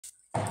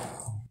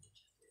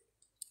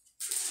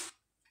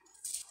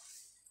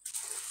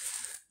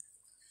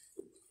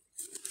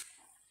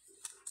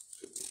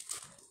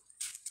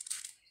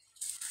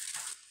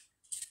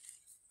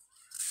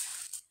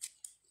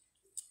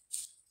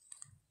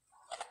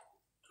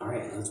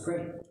right, let's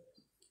pray.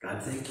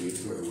 God, thank you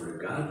for the Word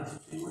of God.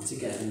 And once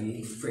again,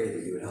 we pray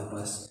that you would help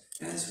us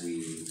as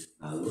we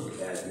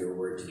look at your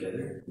Word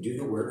together. Do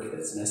the work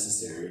that's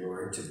necessary,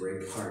 Lord, to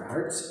break hard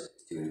hearts,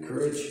 to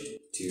encourage,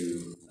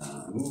 to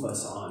move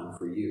us on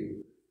for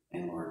you.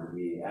 And Lord,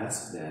 I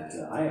ask that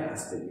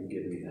you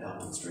give me the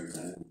help and strength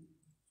I need to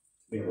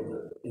be able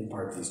to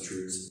impart these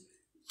truths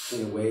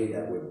in a way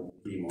that would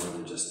be more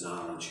than just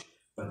knowledge,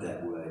 but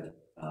that would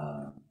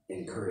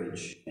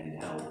encourage and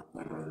help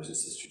my brothers and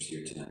sisters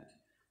here tonight.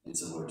 And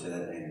so, Lord, to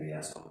that end, we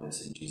ask all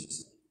this in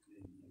Jesus'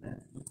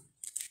 name.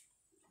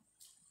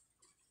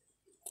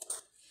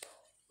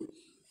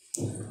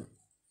 Amen.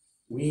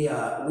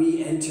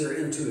 We enter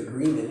into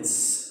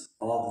agreements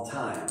all the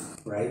time,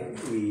 right?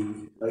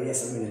 Oh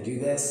yes, I'm going to do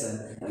this,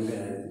 and I'm going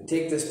to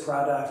take this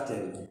product,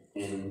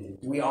 and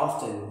we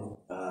often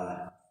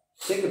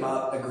think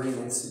about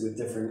agreements with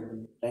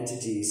different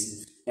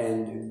entities,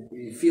 and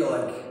we feel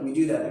like we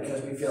do that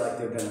because we feel like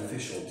they're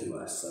beneficial to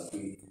us. Like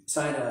we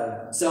sign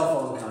a cell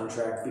phone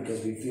contract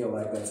because we feel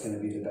like that's going to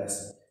be the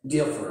best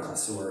deal for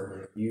us,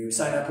 or you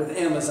sign up with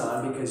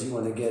Amazon because you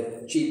want to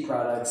get cheap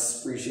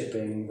products, free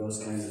shipping,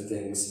 those kinds of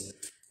things.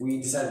 We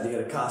decided to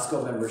get a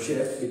Costco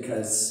membership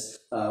because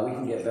we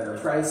can get better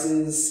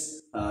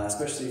prices,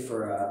 especially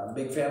for a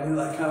big family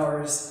like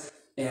ours,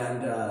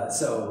 and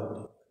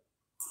so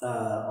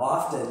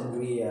often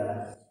we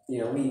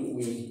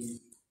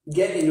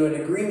get into an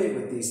agreement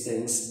with these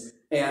things,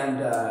 and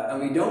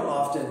we don't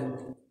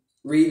often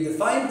read the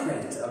fine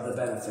print of the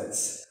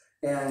benefits,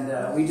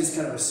 and we just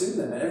kind of assume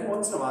them. And every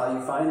once in a while,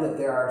 you find that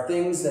there are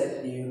things that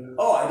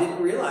I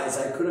didn't realize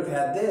I could have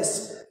had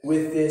this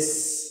with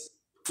this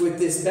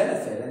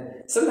benefit.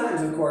 And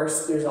sometimes, of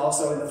course, there's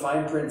also in the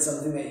fine print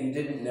something that you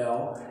didn't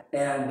know,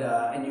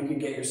 and you can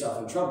get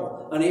yourself in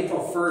trouble. On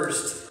April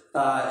 1st.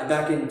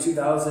 Back in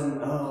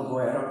 2000, oh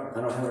boy, I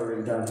don't have it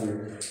written down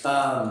here.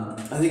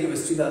 I think it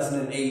was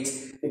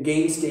 2008. The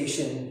Game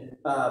Station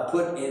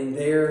put in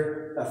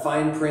their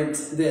fine print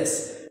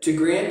this: to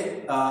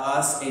grant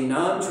us a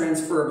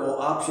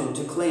non-transferable option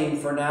to claim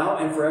for now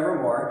and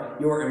forevermore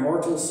your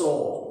immortal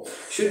soul.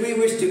 Should we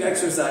wish to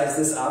exercise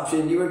this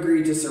option, you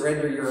agree to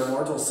surrender your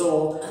immortal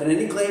soul and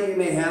any claim you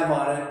may have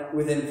on it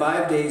within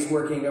 5 days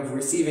working of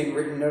receiving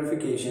written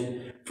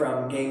notification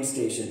from Game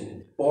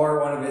Station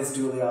or one of its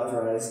duly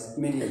authorized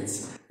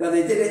minions. Now,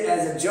 they did it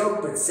as a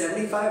joke, but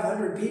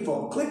 7,500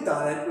 people clicked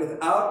on it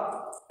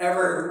without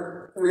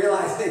ever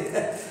realizing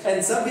that.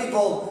 And some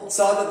people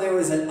saw that there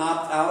was an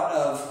opt-out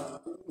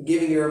of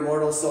giving your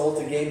immortal soul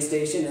to Game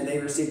Station, and they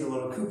received a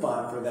little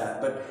coupon for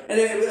that.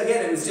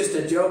 It was just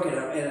a joke and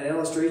an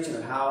illustration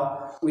of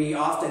how we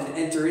often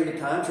enter into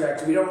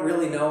contracts. We don't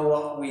really know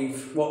what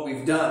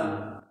we've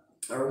done,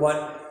 or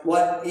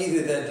what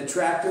either the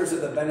detractors or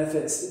the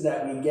benefits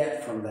that we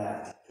get from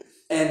that.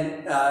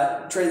 And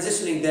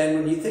transitioning then,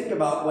 when you think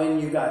about when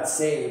you got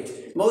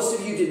saved, most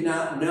of you did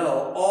not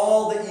know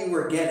all that you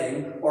were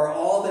getting or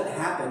all that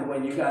happened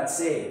when you got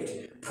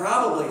saved.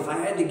 Probably, if I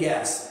had to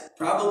guess,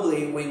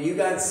 when you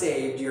got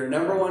saved, your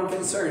number one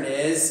concern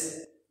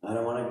is, I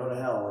don't want to go to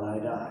hell when I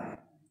die,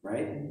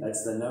 right?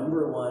 That's the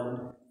number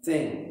one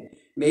thing.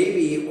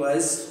 Maybe it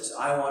was,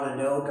 I want to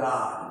know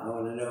God. I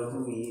want to know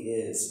who He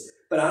is.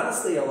 But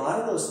honestly, a lot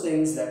of those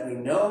things that we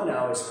know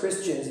now as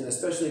Christians, and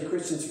especially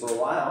Christians for a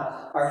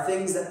while, are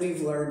things that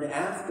we've learned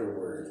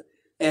afterward.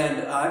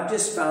 And I've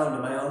just found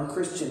in my own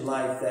Christian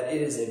life that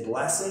it is a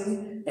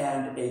blessing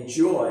and a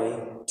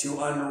joy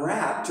to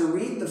unwrap, to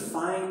read the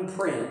fine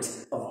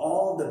print of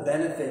all the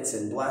benefits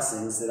and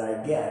blessings that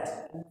I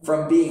get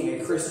from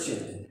being a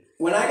Christian.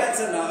 When I got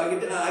saved,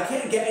 I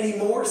can't get any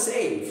more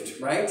saved,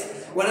 right?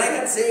 When I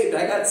got saved,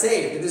 I got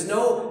saved. There's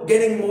no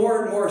getting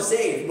more and more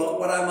saved. But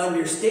what I'm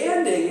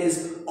understanding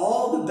is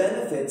all the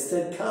benefits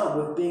that come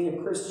with being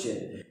a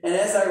Christian. And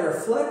as I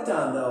reflect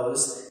on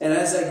those, and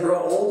as I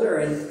grow older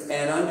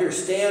and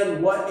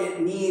understand what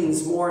it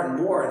means more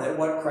and more, that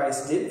what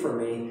Christ did for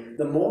me,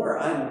 the more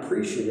I'm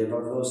appreciative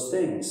of those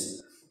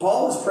things.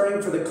 Paul was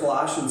praying for the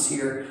Colossians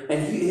here,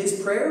 and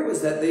his prayer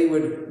was that they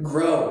would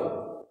grow.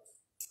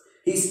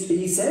 He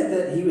said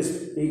that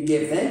he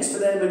gave thanks for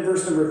them in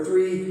verse number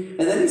 3,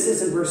 and then he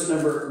says in verse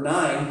number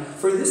 9,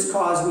 for this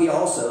cause we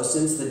also,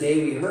 since the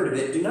day we heard of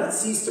it, do not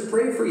cease to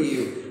pray for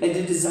you, and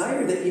to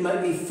desire that you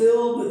might be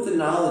filled with the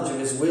knowledge of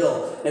His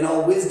will, and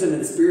all wisdom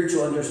and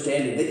spiritual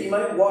understanding, that you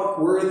might walk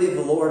worthy of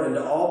the Lord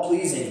unto all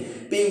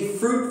pleasing, being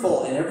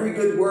fruitful in every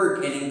good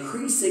work, and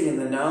increasing in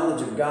the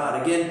knowledge of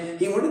God. Again,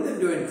 he wanted them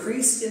to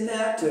increase in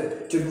that,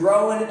 to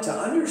grow in it, to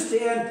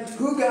understand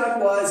who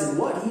God was and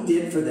what He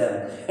did for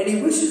them. And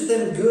he wishes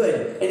them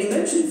good. And he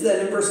mentions that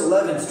in verse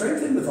 11,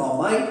 strengthened with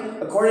all might,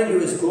 according to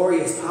His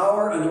glorious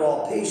power, unto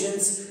all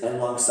patience and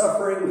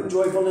long-suffering with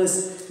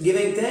joyfulness,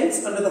 giving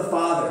thanks unto the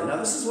Father. Now,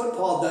 this is what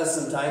Paul does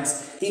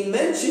sometimes. He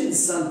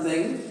mentions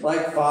something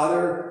like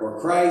Father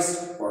or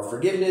Christ or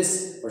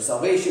forgiveness or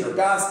salvation or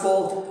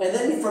gospel, and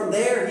then from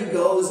there he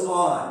goes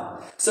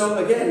on.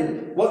 So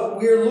again, what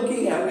we're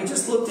looking at, we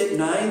just looked at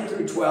 9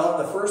 through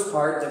 12, the first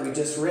part that we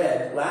just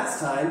read last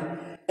time,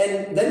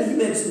 And then he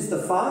mentions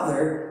the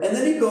Father, and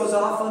then he goes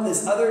off on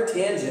this other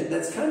tangent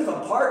that's kind of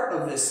a part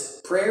of this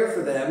prayer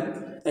for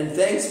them and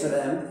thanks for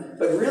them,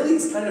 but really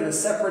it's kind of a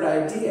separate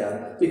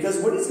idea, because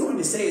what he's going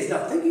to say is,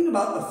 now thinking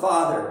about the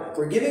Father,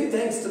 we're giving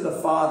thanks to the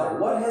Father.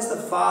 What has the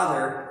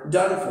Father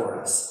done for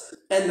us?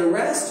 And the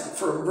rest,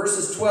 for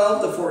verses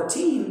 12 to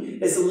 14,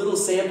 is a little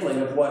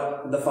sampling of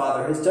what the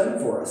Father has done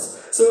for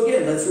us. So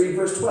again, let's read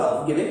verse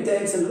 12. Giving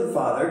thanks unto the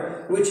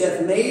Father, which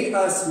hath made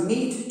us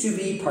meet to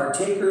be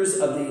partakers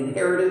of the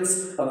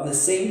inheritance of the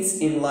saints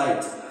in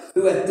light,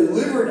 who hath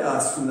delivered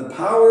us from the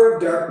power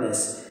of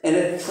darkness, and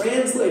hath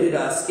translated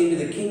us into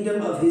the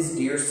kingdom of his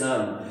dear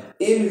Son,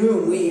 in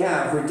whom we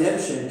have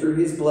redemption through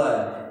his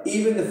blood,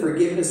 even the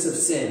forgiveness of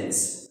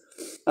sins.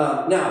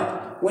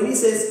 Now, when he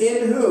says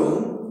in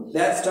whom,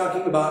 that's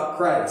talking about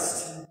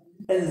Christ.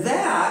 And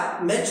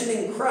that,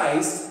 mentioning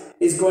Christ,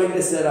 is going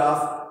to set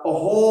off a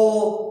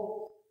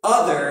whole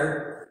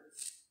other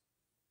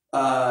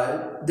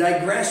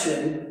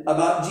digression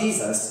about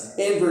Jesus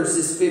in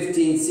verses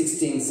 15,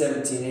 16,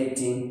 17,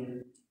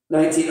 18,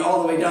 19,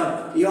 all the way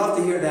down. You'll have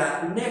to hear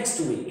that next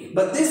week.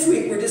 But this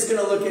week, we're just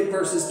going to look at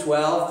verses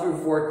 12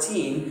 through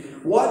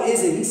 14. What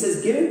is it? He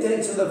says, giving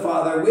thanks to the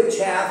Father, which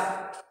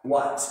hath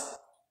what?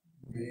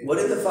 What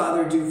did the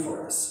Father do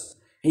for us?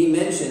 He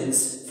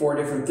mentions 4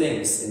 different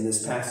things in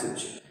this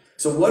passage.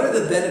 So what are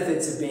the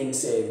benefits of being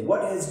saved?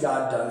 What has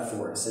God done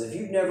for us? And if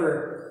you've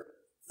never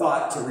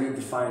thought to read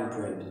the fine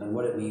print on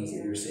what it means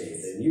that you're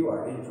saved, then you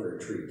are in for a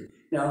treat.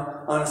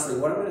 Now, honestly,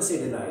 what I'm going to say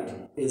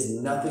tonight is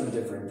nothing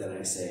different than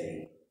I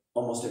say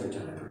almost every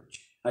time I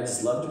preach. I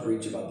just love to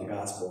preach about the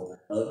gospel.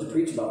 I love to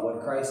preach about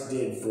what Christ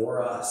did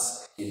for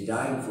us in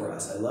dying for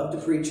us. I love to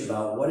preach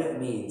about what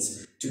it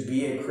means to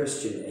be a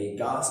Christian, a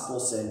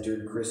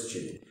gospel-centered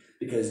Christian.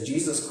 Because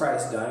Jesus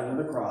Christ dying on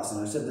the cross,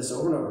 and I've said this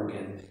over and over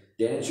again,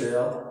 Dan and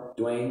Cheryl,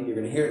 Dwayne, you're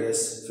going to hear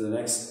this for the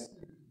next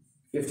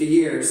 50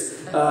 years,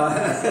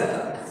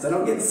 because I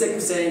don't get sick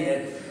of saying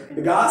it.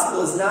 The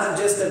gospel is not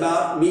just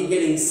about me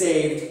getting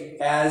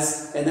saved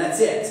and that's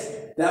it.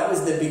 That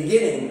was the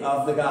beginning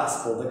of the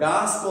gospel. The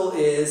gospel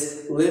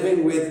is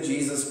living with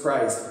Jesus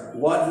Christ,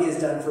 what he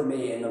has done for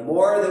me. And the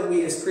more that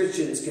we as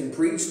Christians can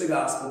preach the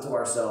gospel to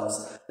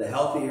ourselves, the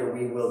healthier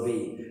we will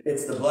be.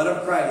 It's the blood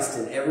of Christ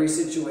in every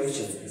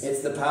situation.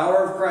 It's the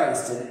power of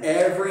Christ in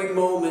every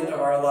moment of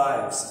our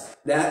lives.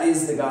 That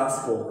is the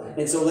gospel.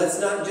 And so let's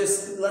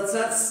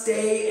not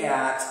stay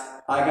at,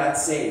 I got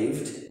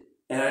saved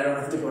and I don't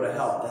have to go to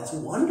hell. That's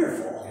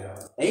wonderful.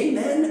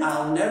 Amen.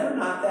 I'll never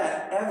knock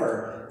that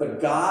ever.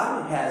 But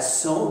God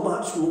has so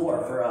much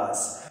more for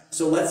us.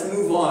 So let's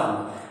move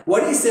on.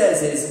 What he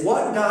says is,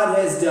 what God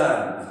has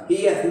done,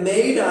 he hath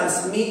made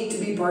us meet to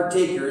be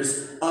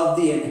partakers of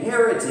the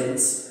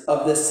inheritance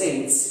of the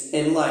saints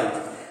in light.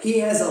 He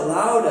has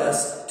allowed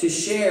us to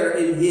share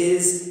in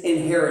his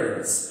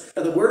inheritance.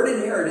 Now, the word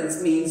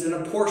inheritance means an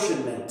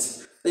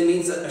apportionment. It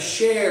means a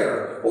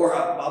share or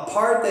a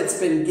part that's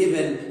been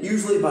given,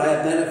 usually by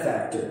a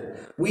benefactor.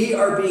 We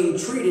are being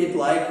treated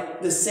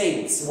like the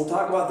saints. And we'll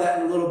talk about that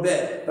in a little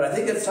bit. But I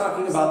think it's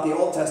talking about the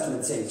Old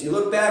Testament saints. You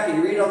look back and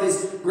you read all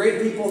these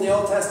great people in the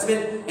Old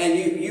Testament, and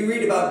you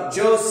read about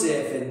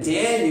Joseph and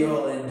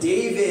Daniel and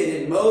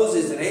David and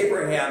Moses and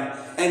Abraham,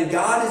 and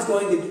God is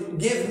going to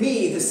give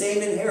me the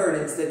same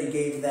inheritance that he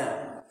gave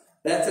them.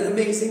 That's an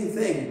amazing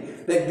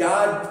thing, that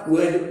God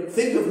would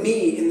think of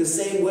me in the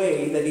same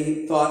way that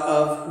he thought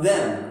of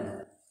them.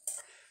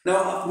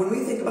 Now, when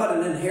we think about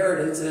an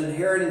inheritance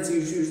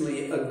is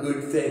usually a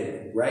good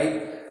thing,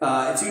 right?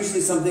 It's usually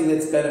something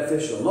that's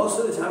beneficial. Most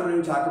of the time when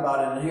we talk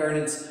about an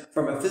inheritance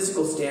from a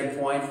physical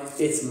standpoint,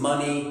 it's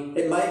money.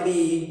 It might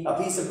be a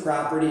piece of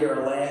property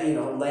or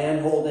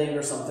land holding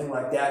or something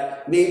like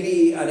that.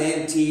 Maybe an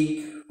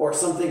antique or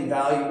something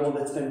valuable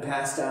that's been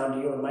passed down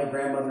to you. When my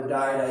grandmother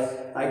died,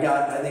 I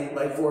got, I think,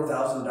 like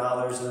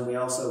 $4,000, and then we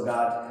also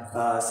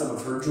got some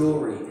of her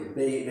jewelry.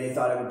 They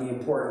thought it would be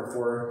important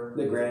for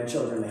the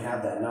grandchildren to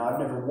have that. Now, I've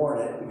never worn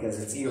it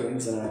because it's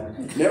earrings, and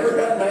I've never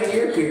gotten my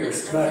ear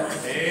pierced, but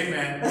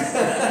Amen.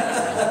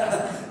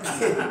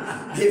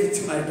 give it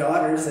to my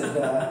daughters, and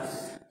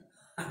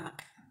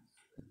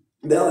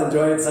they'll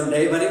enjoy it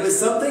someday. But it was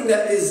something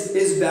that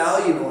is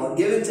valuable and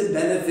given to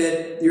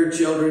benefit your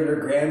children or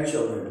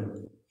grandchildren.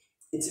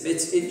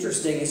 It's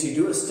interesting as you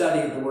do a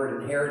study of the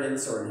word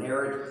inheritance or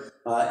inherit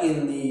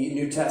in the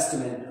New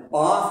Testament.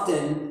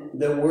 Often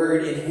the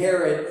word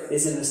inherit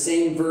is in the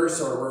same verse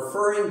or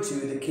referring to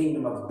the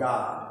kingdom of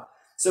God.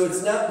 So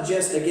it's not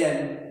just,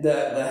 again,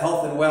 the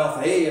health and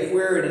wealth. Hey, if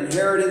we're an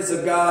inheritance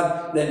of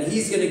God, then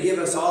he's going to give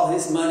us all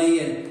his money,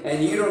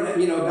 and you don't,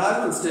 God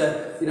wants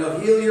to,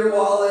 heal your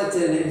wallet,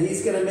 and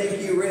he's going to make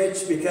you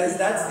rich because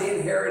that's the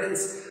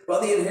inheritance.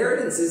 Well, the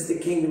inheritance is the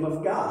kingdom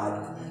of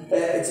God.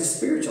 It's a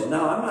spiritual.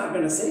 Now, I'm not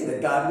going to say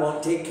that God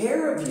won't take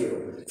care of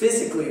you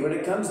physically when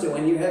it comes to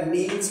when you have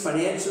needs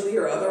financially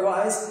or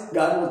otherwise.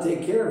 God will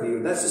take care of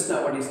you. That's just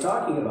not what he's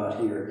talking about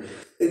here.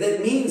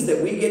 That means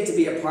that we get to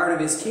be a part of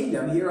his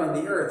kingdom here on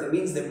the earth. It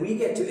means that we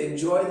get to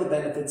enjoy the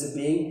benefits of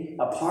being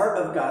a part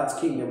of God's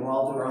kingdom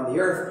while we're on the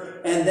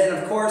earth. And then,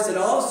 of course, it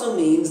also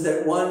means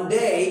that one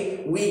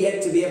day we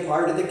get to be a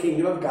part of the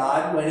kingdom of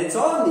God when it's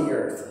on the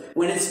earth,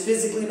 when it's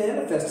physically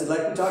manifested,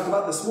 like we talked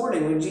about this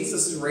morning, when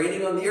Jesus is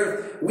reigning on the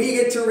earth. We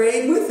get to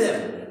reign with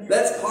him.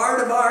 That's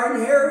part of our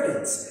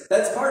inheritance.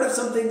 That's part of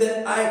something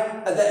that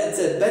it's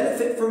a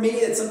benefit for me.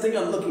 It's something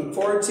I'm looking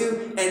forward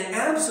to, and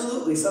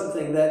absolutely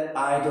something that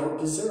I don't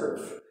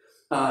deserve.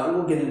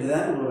 We'll get into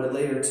that a little bit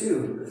later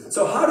too.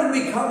 So how did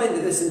we come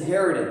into this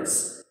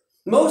inheritance?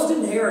 Most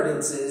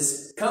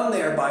inheritances come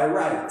there by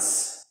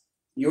rights.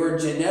 You're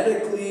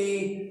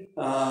genetically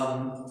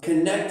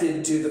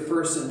connected to the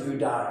person who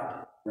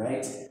died,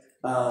 right?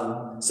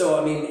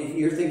 So, I mean, if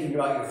you're thinking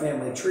about your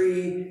family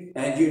tree,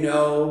 and you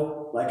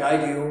know, like I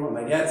do, on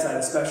my dad's side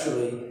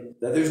especially,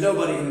 that there's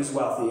nobody who's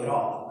wealthy at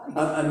all.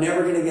 I'm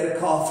never going to get a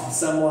call from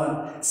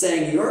someone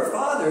saying, your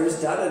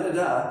father's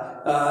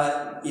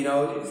da-da-da-da,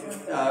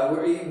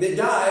 they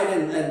died,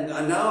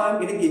 and now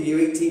I'm going to give you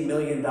 $18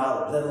 million.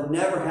 That'll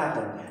never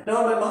happen.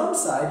 Now, on my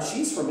mom's side,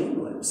 she's from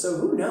England, so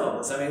who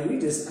knows? I mean,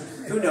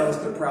 who knows,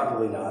 but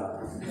probably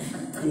not,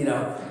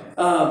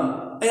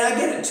 And I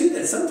get it, too,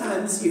 that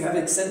sometimes you have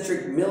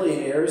eccentric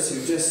millionaires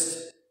who just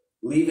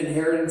leave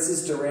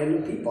inheritances to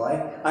random people.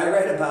 I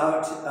read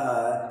about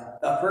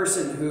a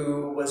person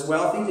who was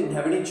wealthy, didn't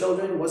have any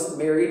children, wasn't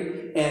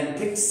married, and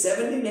picked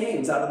 70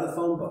 names out of the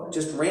phone book.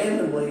 Just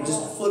randomly,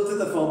 just flipped through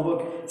the phone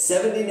book,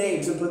 70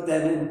 names, and put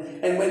them in.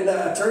 And when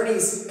the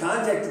attorneys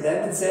contacted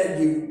them and said,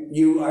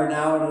 you are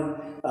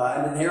now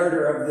an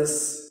inheritor of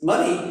this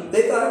money,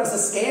 they thought it was a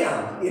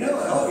scam.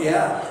 Oh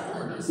yeah,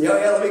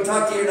 let me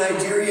talk to your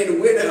Nigerian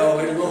widow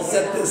and we'll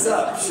set this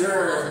up.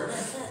 Sure.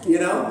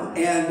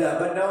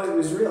 But no, it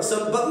was real.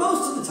 So, but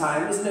most of the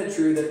time, isn't it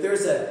true that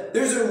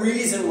there's a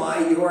reason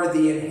why you are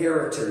the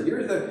inheritor?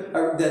 You're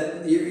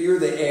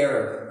the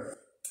heir.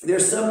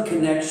 There's some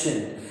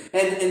connection,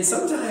 and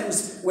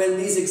sometimes when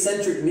these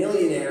eccentric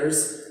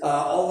millionaires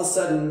all of a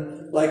sudden,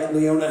 like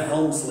Leona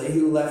Helmsley,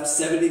 who left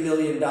 $70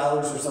 million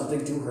or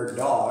something to her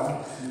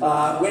dog,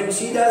 when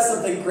she does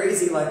something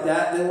crazy like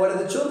that, then what do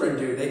the children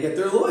do? They get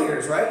their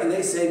lawyers, right? And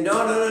they say,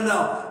 no,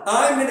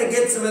 I'm going to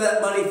get some of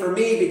that money for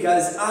me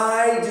because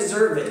I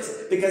deserve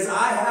it, because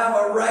I have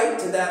a right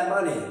to that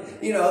money.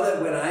 You know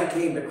that when I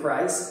came to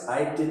Christ,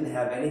 I didn't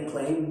have any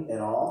claim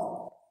at all.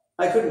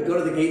 I couldn't go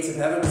to the gates of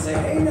heaven and say,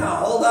 hey, now,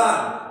 hold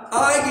on.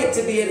 I get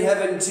to be in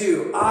heaven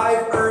too.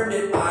 I've earned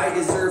it. I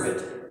deserve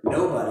it.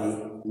 Nobody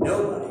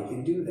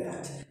can do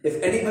that.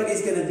 If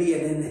anybody's going to be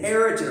an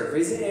inheritor,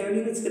 if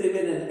anybody's going to be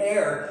an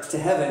heir to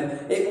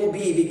heaven, it will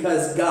be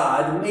because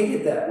God made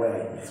it that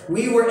way.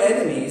 We were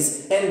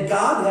enemies, and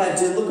God had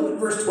to, look at what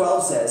verse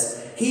 12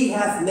 says, he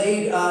hath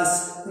made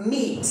us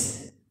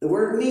meet. The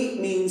word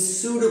meet means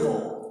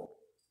suitable.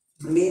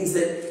 It means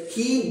that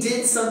he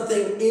did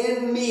something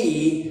in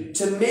me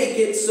to make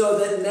it so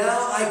that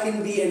now I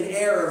can be an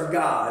heir of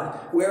God,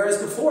 whereas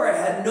before I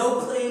had no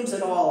claims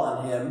at all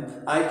on him.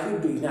 I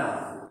could be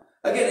now.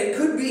 Again, it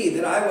could be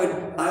that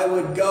I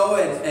would go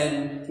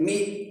and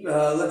meet,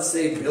 let's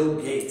say, Bill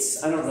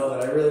Gates. I don't know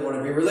that I really want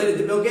to be related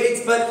to Bill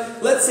Gates,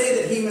 but let's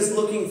say that he was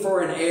looking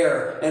for an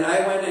heir, and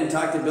I went and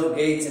talked to Bill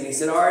Gates, and he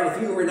said, all right,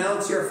 if you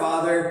renounce your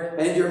father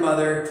and your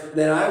mother,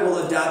 then I will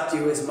adopt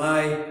you as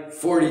my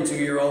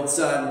 42-year-old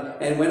son,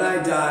 and when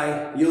I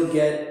die, you'll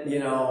get,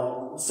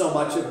 so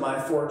much of my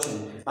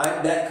fortune.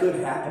 That could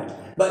happen.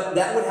 But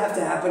that would have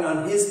to happen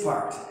on his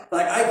part.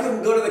 Like, I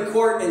couldn't go to the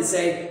court and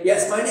say,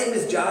 yes, my name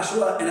is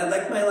Joshua, and I'd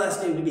like my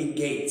last name to be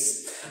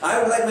Gates.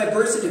 I would like my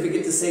birth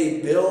certificate to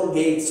say Bill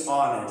Gates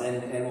on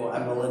it, and well,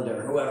 I'm Melinda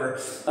or whoever.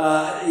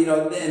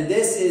 And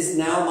this is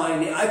now my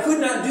name. I could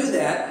not do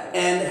that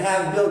and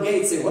have Bill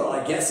Gates say, well,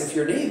 I guess if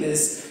your name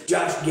is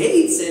Josh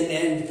Gates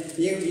and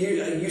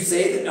you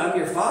say that I'm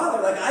your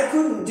father, like, I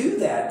couldn't do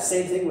that.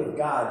 Same thing with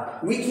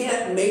God. We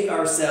can't make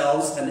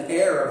ourselves an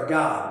heir of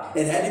God.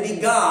 It had to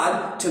be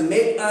God to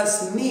make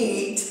us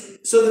meet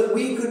so that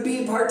we could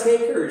be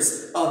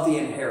partakers of the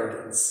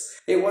inheritance.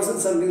 It wasn't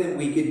something that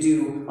we could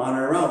do on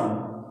our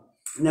own.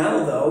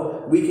 Now,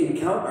 though, we can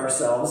count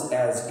ourselves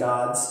as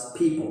God's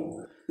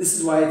people. This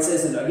is why it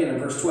says, again in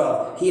verse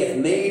 12, he hath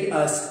made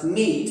us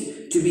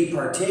meet to be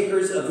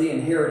partakers of the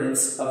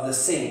inheritance of the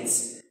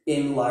saints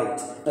in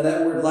light. Now,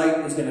 that word light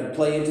is going to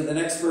play into the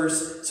next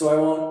verse, so I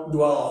won't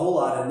dwell a whole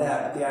lot on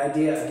that. But the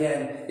idea,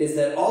 again, is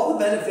that all the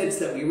benefits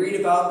that we read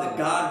about that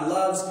God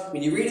loves,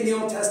 when you read in the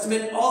Old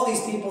Testament, all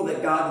these people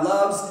that God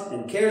loves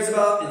and cares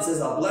about and says,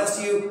 I'll bless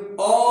you,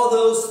 all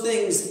those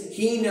things,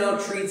 he now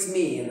treats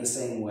me in the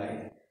same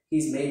way.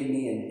 He's made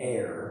me an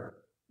heir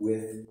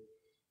with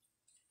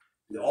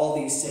all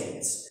these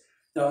saints.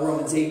 Now,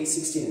 Romans 8,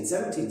 16 and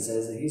 17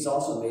 says that he's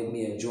also made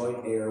me a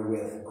joint heir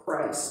with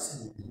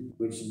Christ,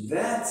 which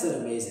that's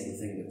an amazing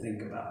thing to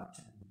think about,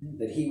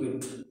 that he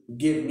would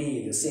give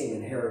me the same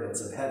inheritance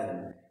of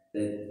heaven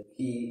that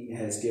he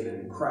has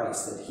given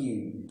Christ, that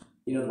he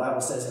You know, the Bible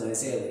says in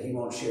Isaiah that he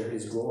won't share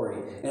his glory.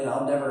 And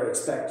I'll never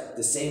expect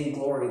the same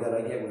glory that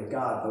I get with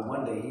God, but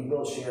one day he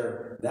will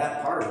share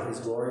that part of his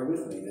glory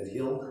with me, that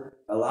he'll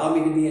allow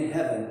me to be in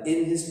heaven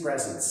in his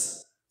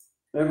presence.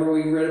 Remember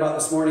we read about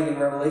this morning in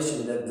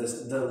Revelation that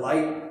the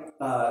light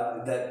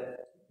that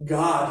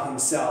God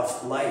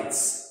himself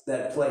lights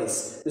that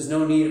place. There's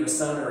no need of a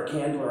sun or a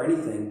candle or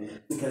anything,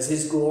 because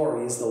his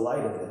glory is the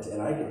light of it,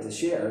 and I get to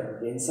share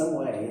in some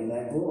way in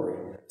that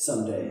glory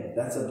someday.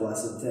 That's a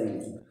blessed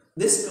thing.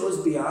 This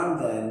goes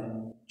beyond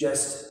then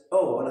just,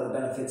 one of the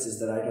benefits is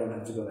that I don't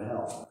have to go to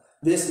hell.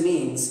 This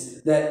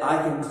means that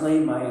I can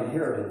claim my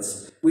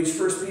inheritance, which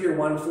 1 Peter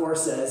 1:4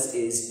 says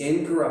is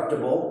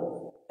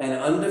incorruptible and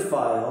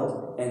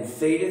undefiled and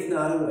fadeth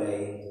not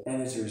away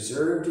and is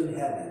reserved in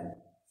heaven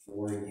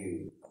for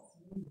you.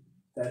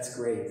 That's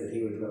great that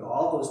he would put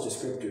all those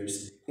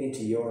descriptors into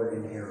your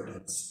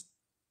inheritance.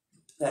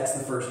 That's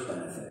the first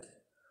benefit.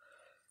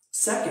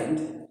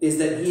 Second is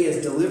that he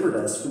has delivered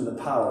us from the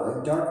power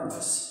of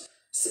darkness.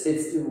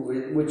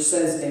 Which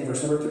says in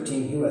verse number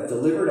 13, who hath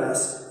delivered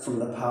us from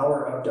the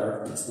power of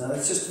darkness. Now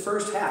that's just the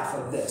first half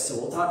of this, so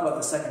we'll talk about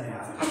the second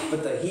half.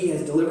 But that he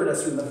has delivered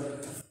us from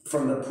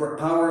the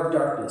power of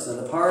darkness. Now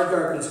the power of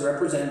darkness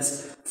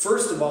represents,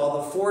 first of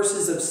all, the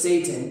forces of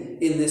Satan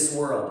in this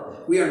world.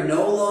 We are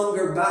no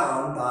longer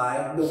bound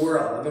by the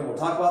world. Again, we'll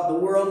talk about the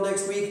world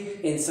next week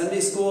in Sunday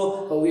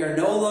school, but we are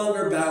no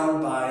longer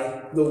bound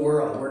by the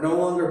world. We're no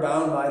longer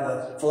bound by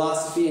the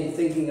philosophy and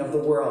thinking of the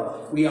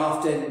world. We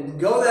often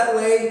go that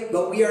way,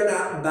 but we are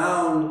not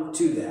bound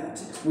to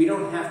that. We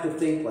don't have to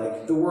think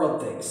like the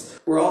world thinks.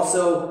 We're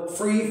also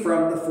free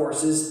from the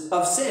forces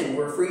of sin.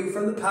 We're free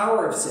from the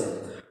power of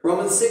sin.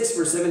 Romans 6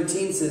 verse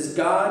 17 says,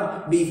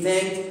 God be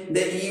thanked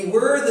that ye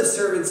were the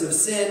servants of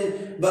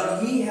sin,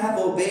 but ye have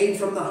obeyed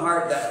from the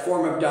heart that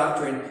form of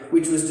doctrine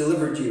which was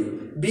delivered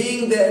you.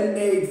 Being then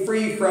made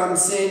free from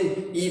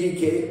sin, ye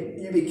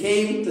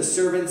became the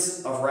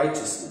servants of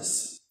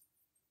righteousness.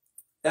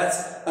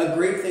 That's a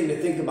great thing to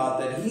think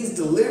about, that he's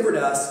delivered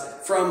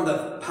us from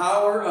the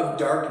power of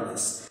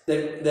darkness.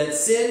 That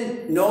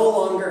sin no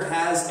longer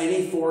has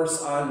any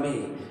force on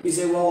me. You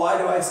say, well, why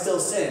do I still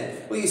sin?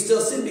 Well, you still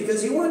sin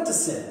because you want to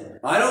sin.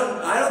 I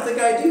don't think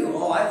I do.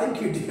 Oh, I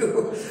think you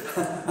do.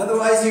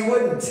 Otherwise you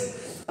wouldn't.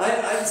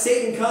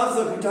 Satan comes,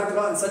 like we talked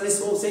about in Sunday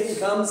school, Satan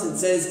comes and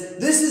says,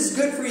 this is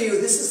good for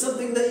you. This is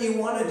something that you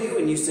want to do.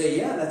 And you say,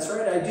 yeah, that's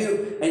right, I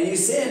do. And you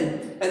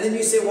sin. And then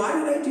you say, why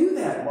did I do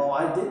that? Well,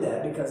 I did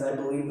that because I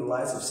believed the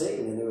lies of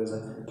Satan. And there was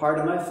a part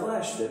of my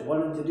flesh that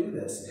wanted to do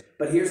this.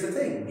 But here's the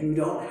thing. You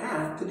don't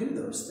have to do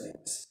those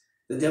things.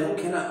 The devil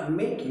cannot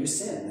make you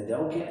sin. The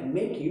devil can't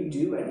make you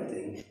do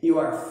anything. You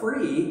are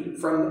free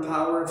from the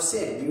power of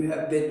sin. You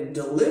have been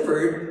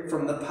delivered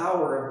from the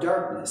power of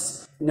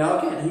darkness. Now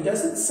again, he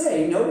doesn't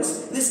say,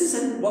 notice, this is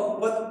in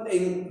what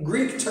in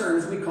Greek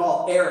terms we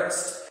call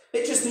aorist.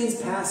 It just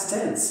means past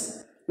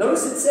tense.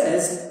 Notice it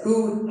says,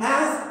 who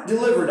hath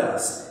delivered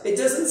us. It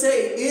doesn't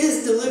say,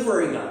 is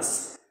delivering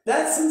us.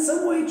 That's in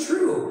some way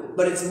true,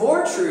 but it's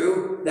more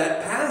true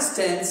that past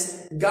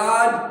tense,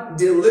 God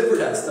delivered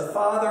us. The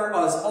Father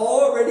has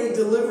already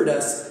delivered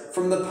us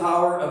from the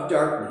power of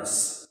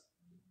darkness.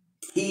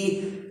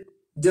 He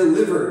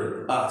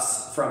delivered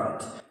us from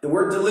it. The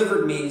word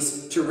delivered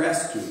means to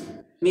rescue.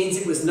 It means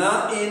it was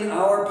not in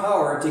our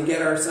power to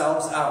get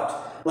ourselves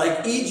out.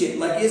 Like Egypt,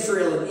 like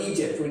Israel in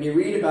Egypt. When you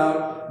read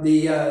about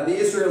the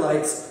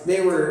Israelites,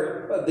 they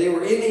were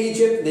in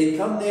Egypt. They'd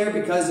come there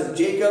because of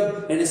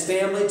Jacob and his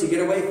family to get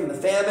away from the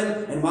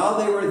famine. And while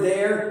they were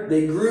there,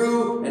 they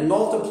grew and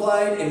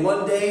multiplied. And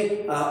one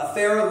day,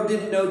 Pharaoh, who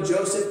didn't know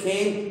Joseph,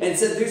 came and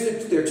said,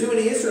 there are too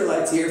many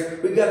Israelites here.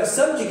 We've got to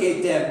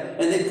subjugate them.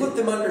 And they put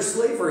them under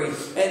slavery.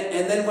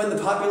 And then when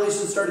the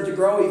population started to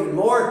grow even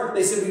more,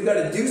 they said, we've got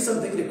to do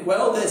something to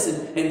quell this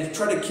and to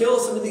try to kill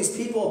some of these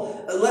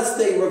people, lest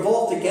they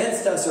revolt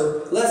against us,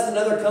 or lest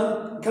another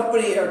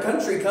company or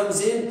country comes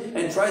in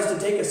and tries to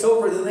take us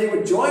over, then they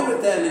would join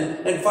with them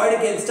and fight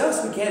against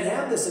us. We can't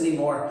have this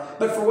anymore.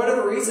 But for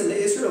whatever reason, the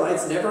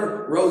Israelites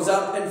never rose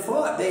up and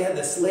fought. They had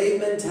the slave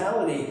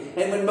mentality.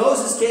 And when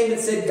Moses came and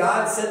said,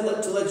 God said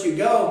to let you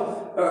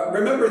go,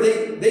 remember,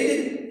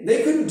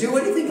 they couldn't do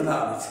anything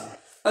about it.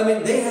 I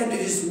mean, they had to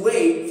just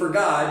wait for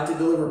God to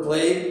deliver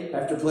plague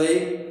after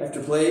plague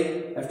after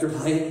plague after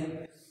plague.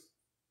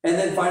 And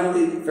then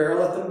finally, Pharaoh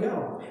let them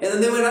go. And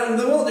then they went out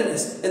into the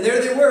wilderness. And there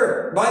they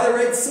were, by the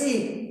Red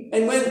Sea.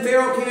 And when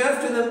Pharaoh came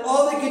after them,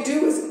 all they could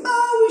do was,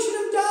 we should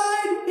have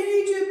died in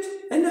Egypt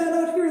and not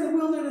out here in the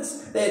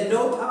wilderness. They had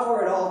no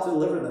power at all to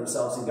deliver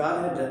themselves. And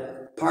God had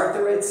to part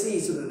the Red Sea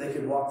so that they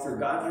could walk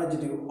through. God had to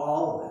do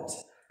all of it.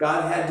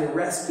 God had to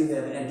rescue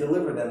them and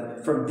deliver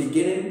them from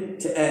beginning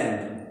to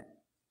end.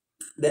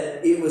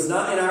 That it was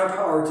not in our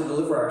power to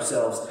deliver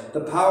ourselves.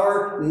 The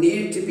power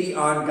needed to be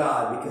on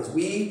God, because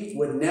we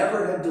would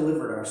never have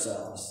delivered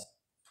ourselves.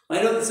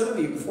 I know that some of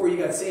you, before you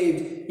got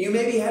saved, you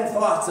maybe had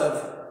thoughts of,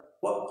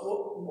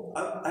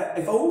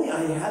 if only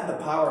I had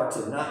the power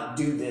to not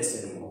do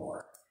this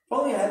anymore. If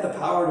only I had the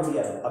power to be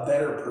a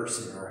better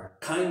person, or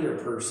kinder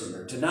person,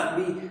 or to not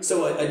be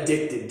so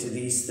addicted to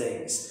these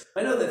things.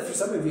 I know that for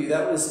some of you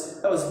that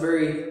was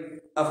very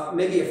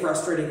maybe a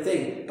frustrating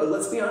thing, but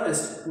let's be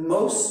honest.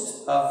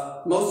 Most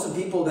of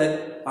people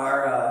that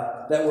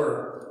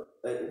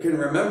can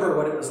remember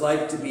what it was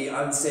like to be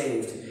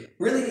unsaved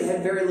really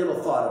had very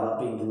little thought about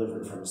being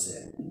delivered from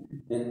sin.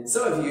 And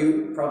some of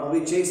you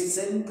probably chased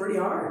sin pretty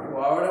hard.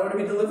 Why would I want to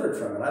be delivered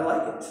from it? I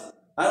like it.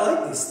 I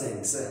like these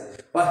things.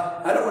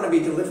 But I don't want to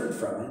be delivered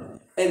from it.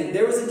 And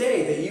there was a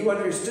day that you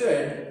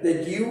understood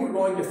that you were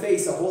going to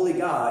face a holy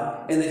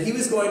God, and that he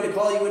was going to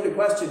call you into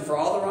question for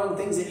all the wrong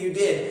things that you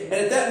did. And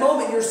at that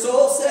moment, your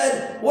soul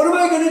said, what am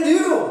I going to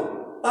do?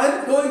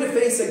 I'm going to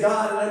face a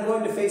God, and I'm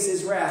going to face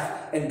his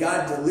wrath. And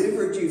God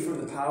delivered you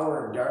from the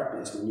power of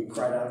darkness when you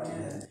cried out to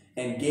him,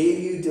 and gave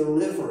you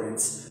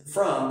deliverance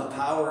from the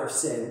power of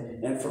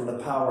sin and from the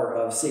power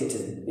of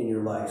Satan in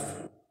your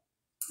life.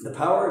 The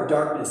power of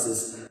darkness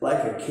is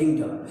like a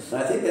kingdom.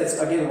 And I think that's,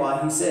 again,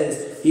 why he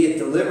says he hath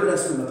delivered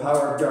us from the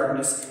power of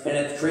darkness and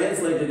hath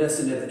translated us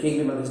into the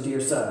kingdom of his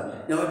dear Son.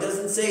 Now, it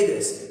doesn't say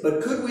this,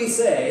 but could we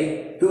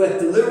say, who hath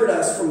delivered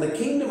us from the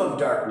kingdom of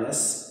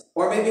darkness,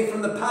 or maybe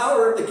from the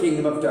power of the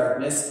kingdom of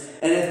darkness,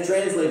 and hath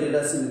translated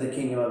us into the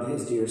kingdom of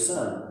his dear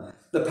Son?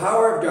 The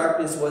power of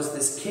darkness was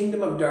this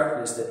kingdom of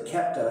darkness that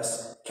kept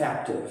us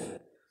captive.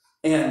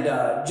 And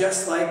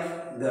just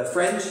like the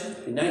French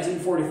in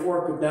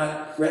 1944 could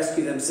not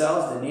rescue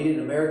themselves, they needed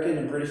American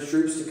and British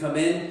troops to come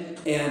in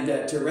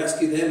and to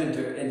rescue them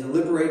and to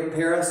liberate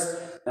Paris.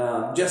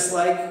 Just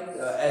like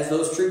as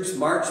those troops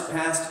marched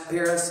past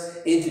Paris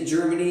into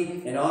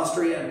Germany and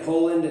Austria and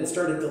Poland and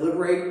started to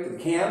liberate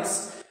the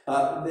camps,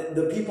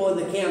 the people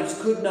in the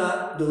camps could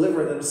not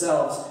deliver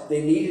themselves.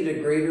 They needed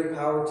a greater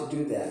power to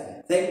do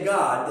that. Thank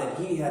God that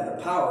he had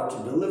the power to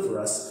deliver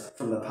us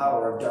from the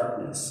power of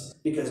darkness,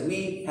 because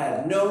we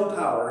had no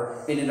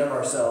power in and of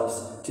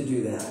ourselves to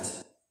do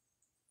that.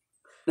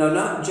 Now,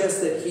 not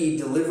just that he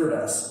delivered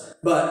us,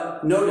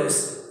 but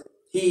notice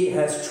he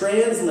has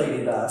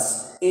translated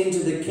us into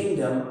the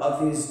kingdom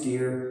of his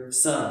dear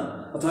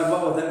Son. I'll talk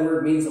about what that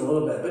word means in a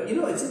little bit. But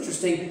it's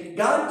interesting.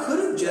 God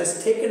could have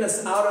just taken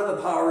us out of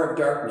the power of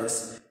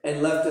darkness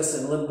and left us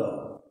in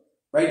limbo.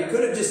 Right? He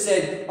could have just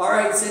said, all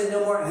right, sin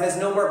has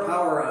no more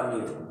power on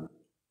you.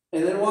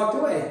 And then walked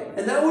away.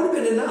 And that would have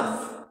been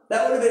enough.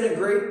 That would have been a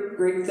great,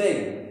 great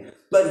thing.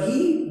 But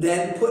he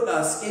then put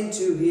us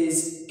into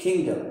his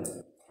kingdom.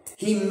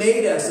 He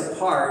made us a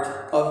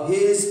part of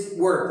his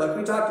work. Like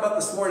we talked about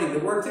this morning, the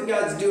work that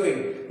God's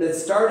doing that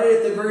started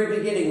at the very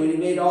beginning when he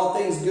made all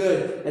things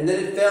good, and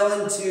then it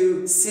fell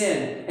into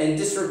sin and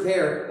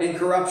disrepair and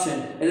corruption.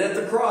 And at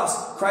the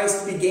cross,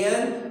 Christ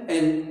began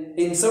and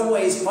in some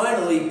ways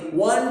finally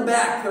won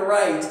back the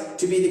right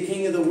to be the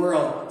king of the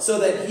world, so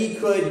that he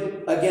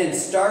could, again,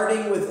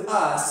 starting with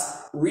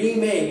us,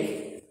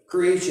 remake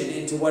creation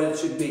into what it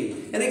should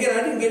be. And again,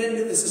 I didn't get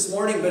into this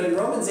morning, but in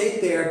Romans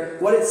 8 there,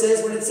 what it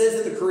says when it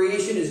says that the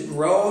creation is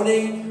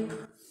groaning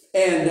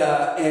and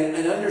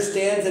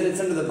understands that it's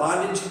under the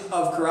bondage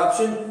of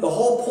corruption, the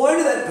whole point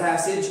of that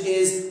passage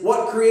is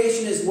what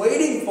creation is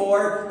waiting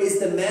for is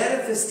the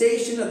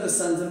manifestation of the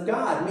sons of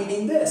God.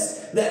 Meaning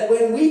this, that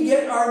when we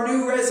get our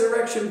new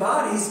resurrection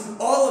bodies,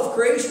 all of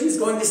creation is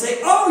going to say,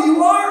 oh,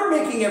 you are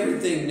making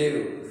everything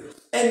new.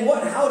 And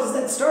how does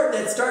that start?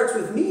 That starts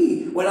with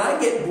me. When I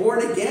get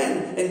born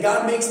again and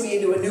God makes me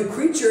into a new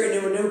creature,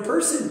 into a new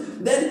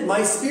person, then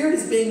my spirit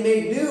is being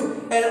made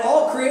new. And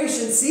all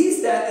creation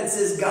sees that and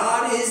says,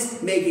 God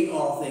is making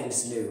all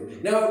things new.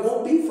 Now, it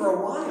won't be for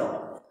a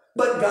while.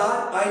 But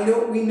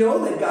we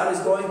know that God is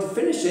going to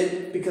finish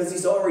it because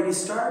he's already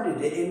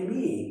started it in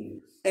me.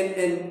 And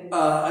again,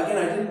 I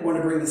didn't want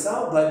to bring this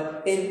out,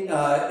 but in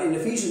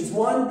Ephesians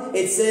 1,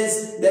 it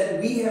says that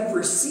we have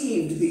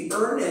received the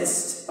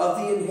earnest of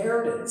the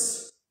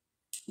inheritance.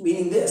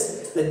 Meaning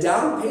this, the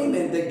down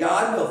payment that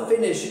God will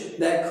finish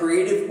that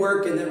creative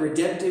work and that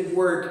redemptive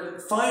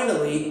work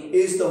finally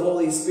is the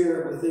Holy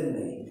Spirit within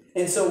me.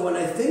 And so when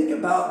I think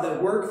about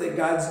the work that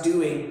God's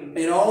doing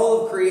in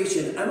all of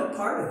creation, I'm a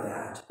part of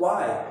that.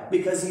 Why?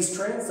 Because he's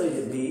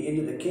translated me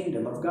into the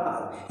kingdom of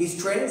God.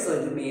 He's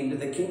translated me into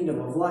the kingdom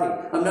of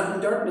light. I'm not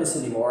in darkness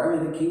anymore.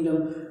 I'm in the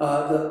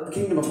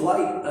kingdom of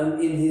light. I'm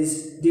in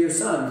his dear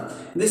Son.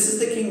 This is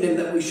the kingdom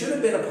that we should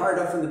have been a part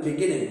of from the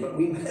beginning, but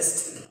we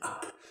messed it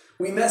up.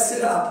 We messed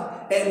it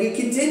up, and we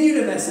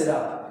continue to mess it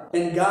up.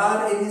 And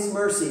God, in his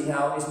mercy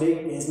now, has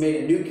made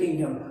a new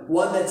kingdom,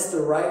 one that's the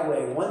right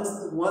way,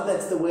 one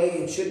that's the way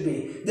it should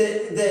be.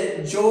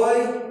 The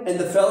joy and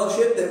the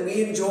fellowship that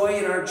we enjoy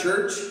in our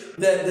church,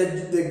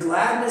 the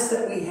gladness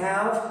that we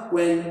have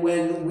when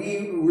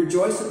we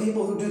rejoice with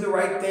people who do the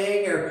right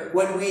thing, or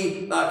when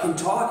we can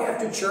talk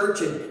after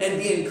church and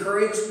be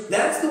encouraged,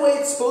 that's the way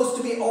it's supposed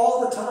to be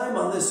all the time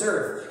on this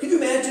earth. Can you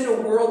imagine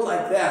a world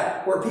like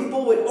that, where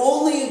people would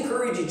only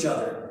encourage each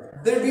other?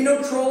 There'd be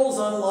no trolls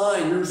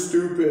online, you're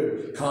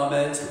stupid,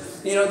 comment.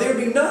 There'd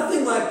be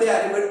nothing like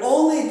that. It would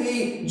only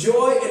be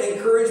joy and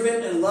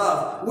encouragement and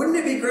love. Wouldn't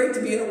it be great to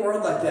be in a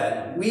world like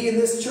that? We in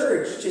this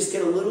church just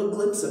get a little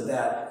glimpse of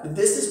that. But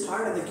this is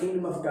part of the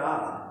kingdom of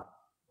God.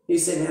 You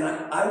say,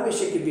 man, I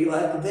wish it could be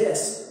like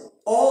this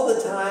all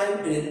the time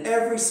and in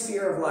every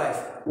sphere of life.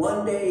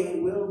 One day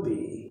it will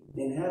be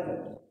in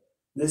heaven.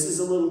 This is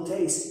a little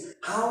taste.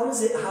 How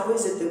is it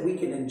that we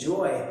can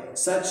enjoy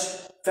such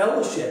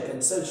fellowship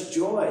and such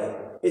joy?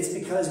 It's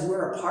because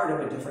we're a part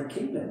of a different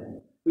kingdom.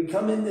 We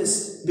come in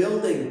this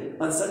building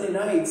on Sunday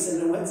nights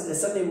and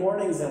Sunday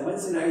mornings and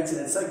Wednesday nights,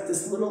 and it's like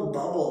this little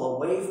bubble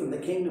away from the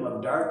kingdom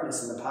of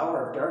darkness and the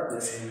power of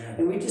darkness.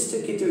 And we just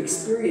get to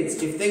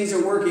experience, if things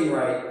are working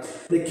right,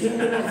 the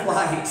kingdom of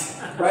light,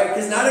 right?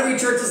 Because not every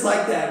church is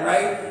like that,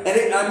 right?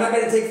 And I'm not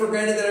going to take for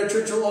granted that our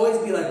church will always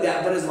be like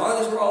that, but as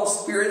long as we're all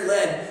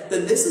Spirit-led,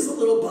 then this is a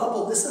little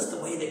bubble. This is the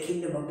way the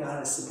kingdom of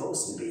God is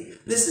supposed to be.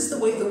 This is the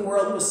way the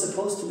world was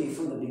supposed to be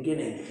from the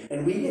beginning.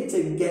 And we get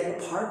to get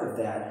a part of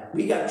that.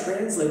 We got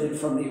translated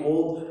from the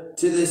old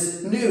to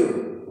this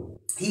new.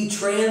 He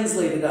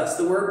translated us.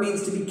 The word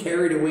means to be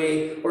carried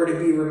away or to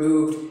be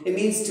removed. It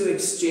means to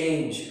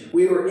exchange.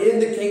 We were in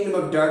the kingdom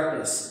of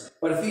darkness.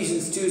 What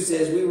Ephesians 2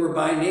 says, we were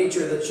by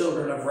nature the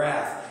children of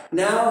wrath.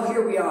 Now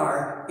here we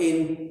are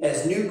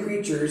as new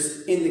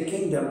creatures in the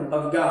kingdom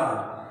of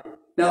God.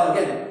 Now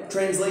again,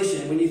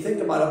 translation. When you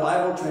think about a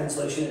Bible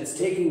translation, it's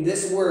taking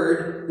this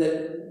word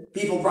that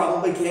people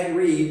probably can't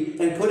read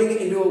and putting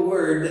it into a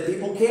word that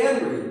people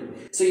can read.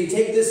 So you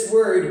take this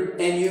word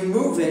and you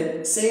move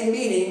it, same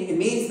meaning, it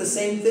means the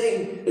same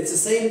thing. It's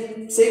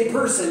the same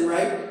person,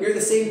 right? You're the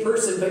same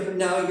person, but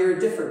now you're a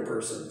different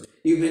person.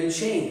 You've been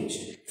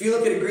changed. If you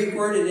look at a Greek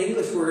word and an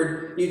English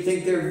word, you'd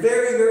think they're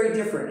very, very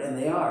different, and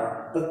they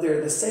are, but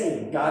they're the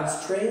same.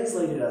 God's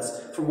translated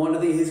us from one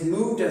of these. He's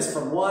moved us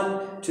from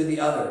one to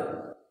the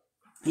other.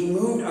 He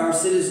moved our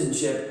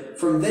citizenship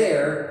from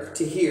there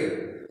to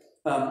here.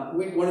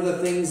 One of the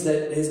things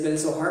that has been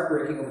so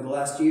heartbreaking over the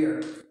last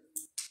year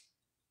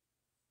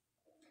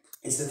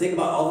is to think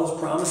about all those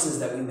promises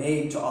that we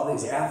made to all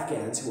these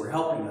Afghans who were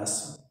helping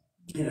us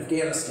in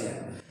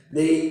Afghanistan.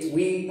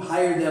 We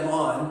hired them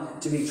on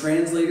to be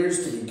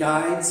translators, to be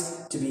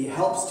guides, to be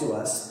helps to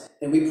us,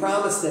 and we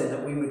promised them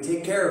that we would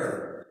take care of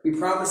them. We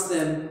promised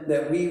them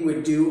that we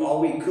would do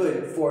all we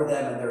could for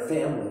them and their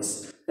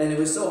families. And it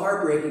was so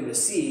heartbreaking to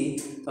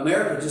see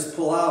America just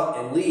pull out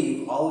and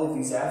leave all of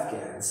these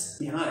Afghans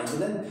behind,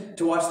 and then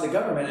to watch the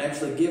government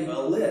actually give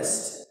a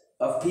list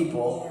of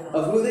people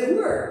of who they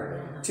were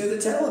to the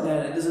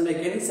Taliban. It doesn't make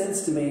any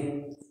sense to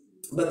me.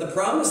 But the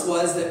promise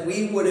was that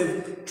we would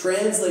have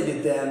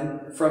translated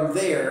them from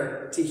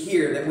there to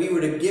here, that we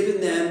would have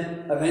given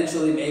them,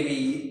 eventually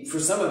maybe for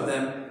some of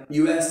them,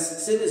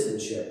 U.S.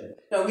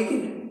 citizenship. Now we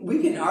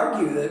can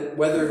argue that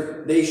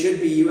whether they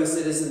should be U.S.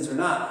 citizens or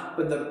not,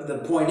 but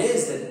the point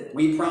is that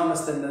we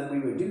promised them that we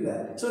would do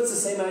that. So it's the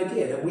same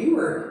idea, that we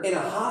were in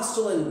a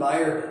hostile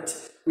environment.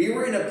 We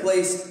were in a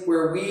place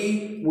where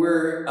we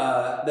were,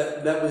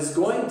 that was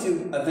going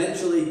to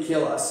eventually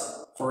kill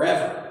us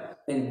forever.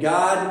 And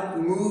God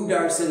moved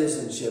our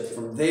citizenship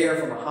from there,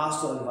 from a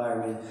hostile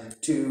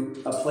environment,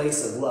 to a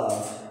place of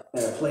love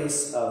and a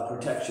place of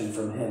protection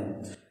from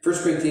Him.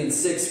 1 Corinthians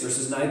 6,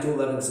 verses 9 to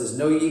 11 says,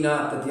 Know ye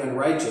not that the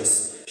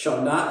unrighteous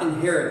shall not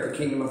inherit the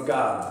kingdom of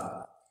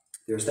God?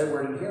 There's that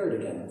word inherit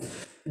again.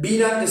 Be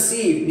not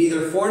deceived,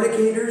 neither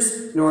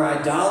fornicators, nor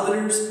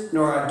idolaters,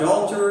 nor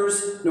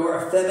adulterers,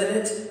 nor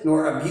effeminate,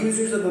 nor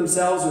abusers of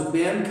themselves with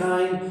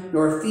mankind,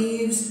 nor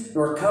thieves,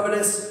 nor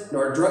covetous,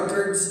 nor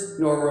drunkards,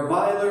 nor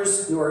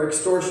revilers, nor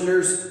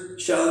extortioners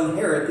shall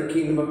inherit the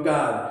kingdom of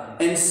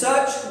God. And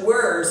such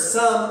were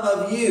some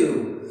of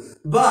you.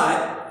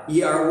 But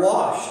ye are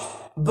washed,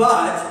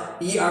 but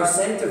ye are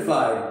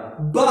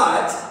sanctified,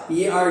 but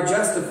ye are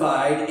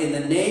justified in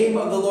the name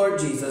of the Lord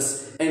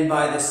Jesus and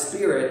by the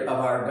Spirit of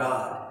our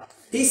God.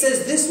 He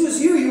says, this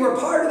was you. You were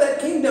part of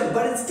that kingdom,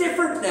 but it's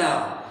different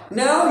now.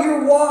 Now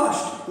you're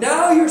washed.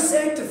 Now you're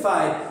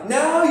sanctified.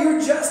 Now you're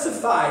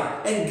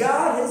justified. And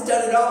God has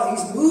done it all.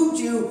 He's moved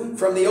you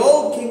from the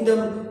old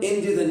kingdom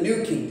into the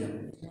new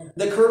kingdom.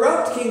 The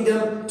corrupt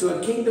kingdom to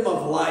a kingdom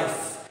of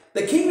life.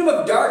 The kingdom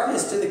of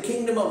darkness to the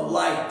kingdom of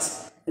light.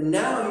 And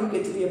now you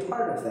get to be a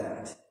part of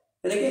that.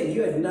 And again,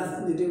 you had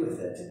nothing to do with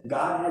it.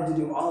 God had to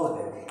do all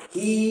of it.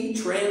 He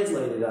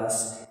translated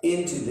us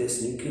into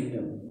this new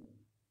kingdom.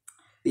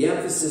 The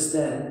emphasis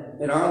then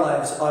in our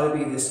lives ought to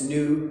be this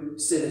new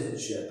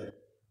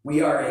citizenship.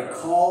 We are a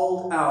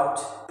called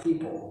out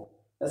people.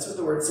 That's what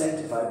the word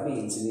sanctified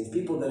means. It means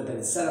people that have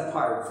been set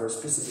apart for a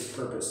specific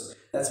purpose.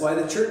 That's why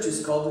the church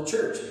is called the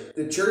church.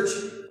 The church,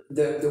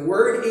 the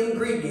word in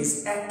Greek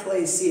is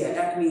ekklesia.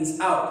 Ek means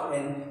out,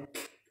 and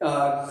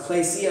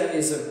klesia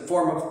is a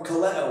form of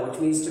kaleo, which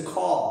means to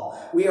call.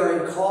 We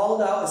are a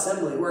called out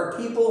assembly. We're a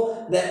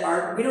people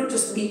that we don't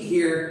just meet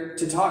here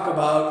to talk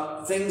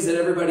about things that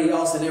everybody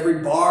else in every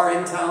bar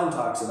in town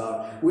talks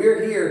about.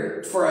 We're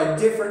here for a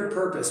different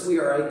purpose. We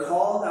are a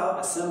called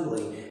out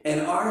assembly.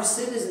 And our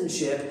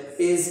citizenship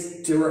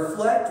is to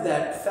reflect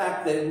that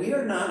fact that we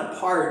are not a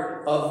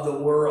part of the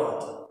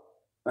world.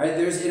 Right?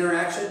 There's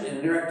interaction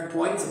and interactive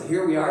points, and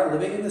here we are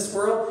living in this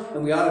world,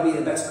 and we ought to be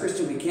the best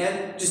Christian we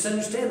can. Just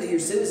understand that your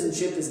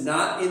citizenship is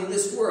not in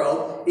this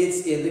world,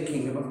 it's in the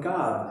kingdom of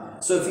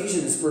God. So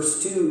Ephesians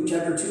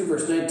chapter 2,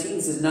 verse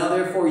 19 says, "Now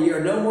therefore ye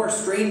are no more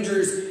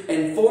strangers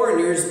and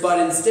foreigners, but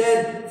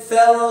instead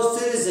fellow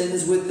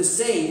citizens with the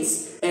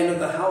saints and of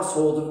the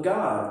household of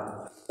God."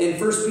 In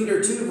 1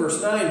 Peter 2,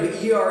 verse 9,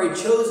 "But ye are a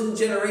chosen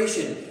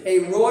generation, a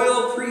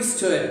royal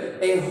priesthood,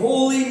 a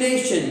holy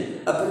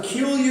nation, a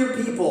peculiar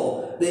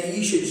people, that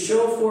ye should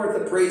show forth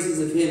the praises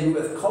of him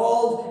who hath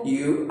called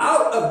you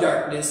out of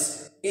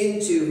darkness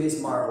into his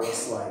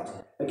marvelous light."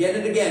 Again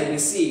and again we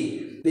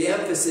see the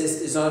emphasis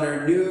is on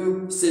our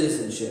new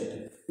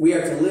citizenship. We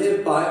are to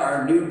live by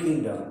our new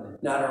kingdom,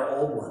 not our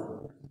old one.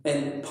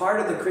 And part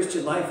of the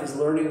Christian life is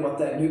learning what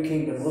that new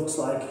kingdom looks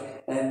like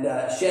and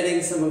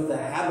shedding some of the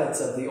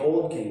habits of the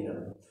old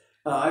kingdom.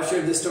 I've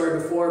shared this story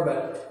before,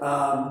 but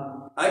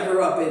I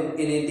grew up in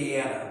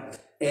Indiana.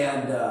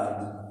 And,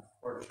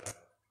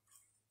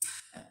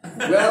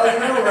 well, you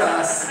know,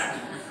 Russ,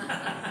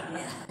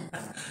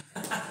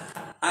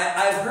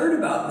 I've heard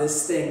about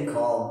this thing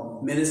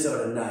called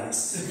Minnesota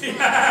Nice.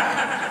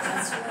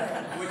 That's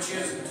right.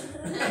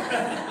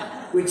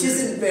 Which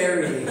isn't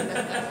very...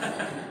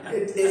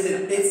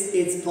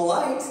 It's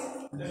polite.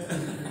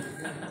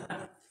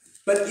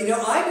 But, you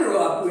know, I grew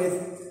up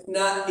with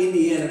not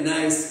Indiana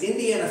nice,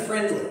 Indiana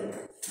friendly.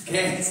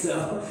 Okay,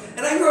 so,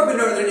 and I grew up in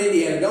northern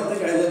Indiana. Don't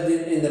think I lived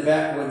in the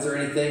backwoods or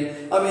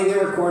anything. I mean,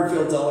 there were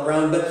cornfields all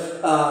around, but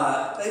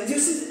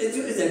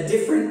it was a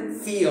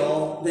different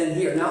feel than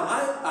here. Now,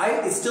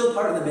 it's still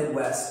part of the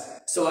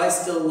Midwest, so I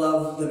still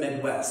love the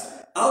Midwest.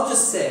 I'll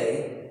just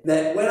say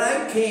that when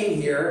I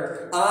came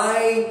here,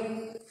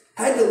 I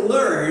had to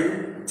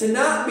learn to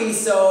not be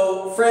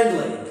so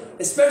friendly,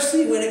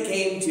 especially when it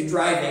came to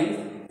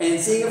driving and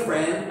seeing a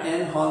friend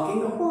and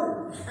honking a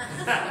horn.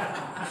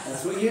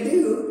 That's what you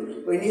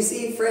do when you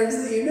see friends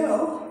that you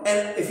know.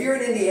 And if you're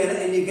in Indiana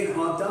and you get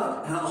honked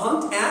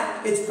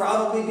at, it's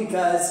probably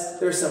because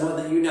there's someone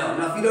that you know.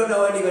 Now, if you don't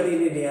know anybody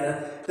in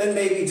Indiana, then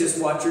maybe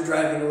just watch your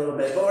driving a little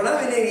bit. But when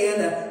I'm in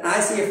Indiana and I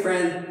see a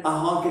friend, I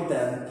honk at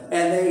them,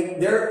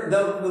 and they're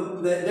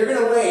going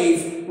to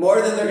wave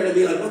more than they're going to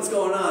be like, "What's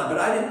going on?" But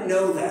I didn't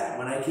know that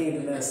when I came to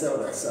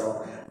Minnesota.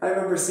 So I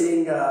remember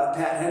seeing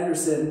Pat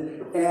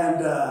Henderson,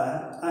 and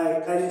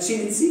she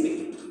didn't see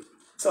me,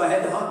 so I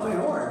had to honk my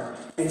horn,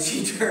 and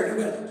she turned and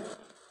went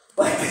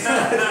like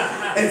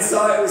that and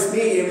saw it was me.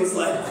 It was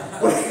like,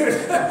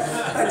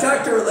 I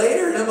talked to her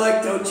later, and I'm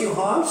like, "Don't you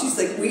honk?" She's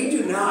like, we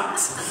do not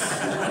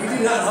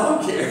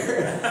honk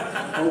here."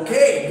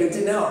 Okay, good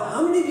to know.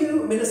 How many of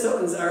you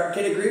Minnesotans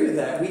can agree with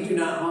that? We do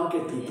not honk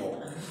at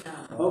people.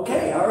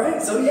 Okay, all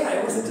right. So yeah,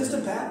 it wasn't just a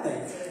Pat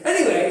thing.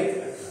 Anyway,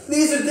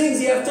 these are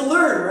things you have to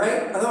learn,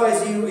 right?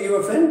 Otherwise, you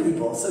offend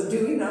people. So do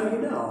you know? You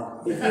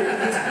know.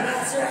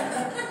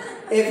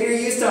 If you're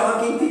used to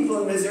honking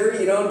people in Missouri,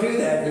 you don't do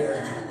that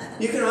here.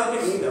 You can honk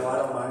at me though. I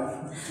don't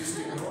mind.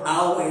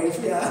 I'll wave.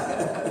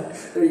 Yeah.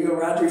 There you go,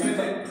 Roger.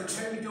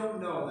 Pretend you don't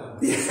know them.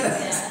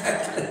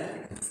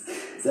 Yeah,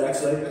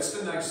 exactly. That's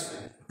the nice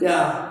thing.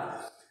 Yeah.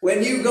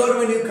 When you go to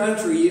a new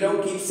country, you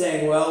don't keep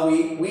saying, "Well,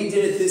 we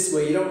did it this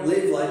way." You don't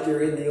live like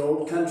you're in the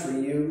old country.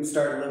 You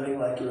start living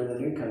like you're in the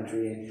new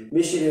country. And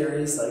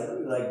missionaries,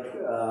 like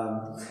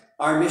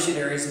our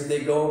missionaries, if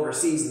they go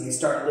overseas and they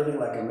start living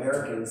like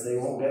Americans, they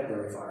won't get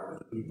very far with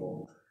the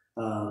people.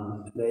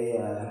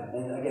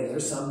 And again,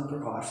 there's some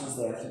precautions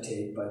they have to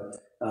take, but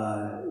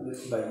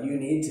you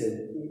need to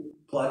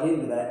plug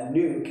into that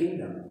new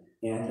kingdom.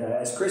 And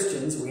as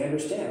Christians, we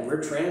understand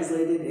we're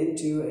translated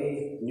into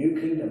a new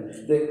kingdom,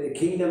 the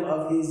kingdom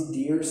of his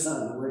dear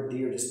son. The word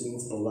 "dear" just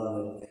means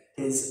beloved.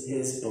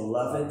 His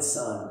beloved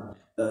son,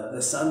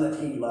 the son that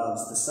he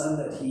loves, the son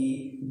that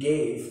he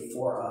gave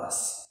for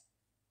us.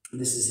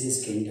 This is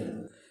his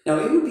kingdom. Now,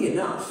 it would be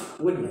enough,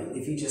 wouldn't it,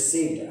 if he just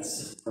saved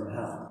us from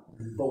hell?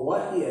 But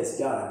what he has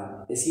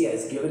done is he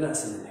has given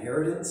us an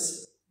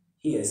inheritance.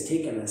 He has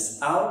taken us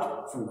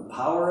out from the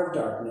power of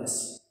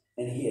darkness,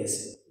 and he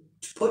has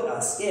put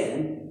us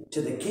in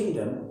to the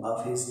kingdom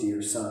of his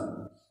dear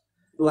son.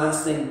 The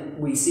last thing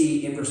we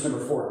see in verse number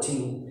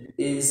 14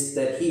 is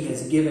that he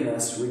has given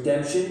us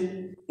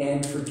redemption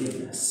and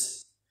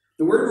forgiveness.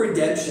 The word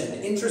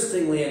redemption,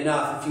 interestingly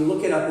enough, if you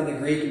look it up in the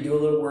Greek and do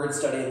a little word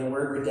study in the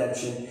word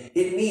redemption,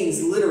 it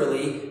means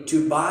literally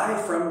to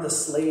buy from the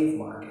slave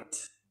market.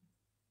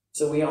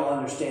 So we all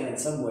understand in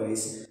some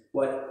ways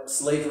what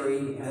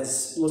slavery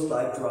has looked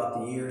like throughout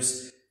the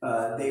years.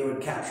 They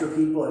would capture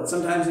people, and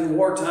sometimes in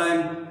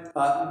wartime,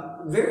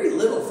 very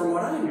little, from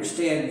what I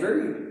understand,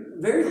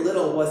 very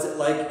little was it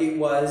like it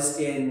was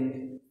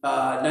in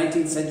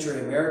 19th century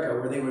America,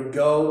 where they would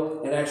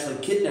go and actually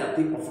kidnap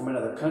people from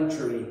another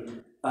country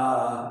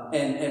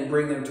and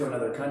bring them to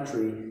another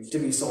country to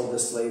be sold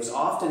as slaves.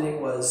 Often it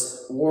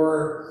was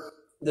war,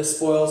 the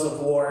spoils of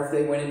war. If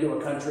they went into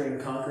a country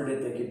and conquered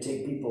it, they could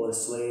take people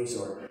as slaves,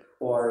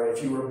 or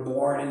if you were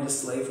born into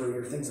slavery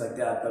or things like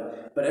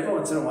that. But every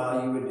once in a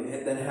while you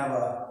would then have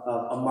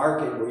a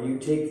market where you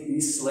take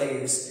these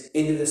slaves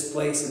into this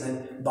place, and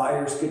then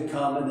buyers could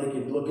come and they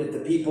could look at the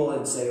people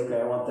and say,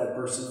 okay, I want that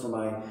person for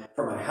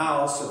my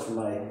house or for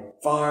my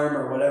farm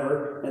or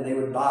whatever, and they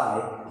would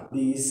buy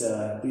these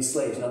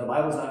slaves. Now the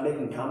Bible's not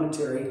making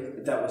commentary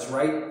if that was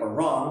right or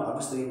wrong.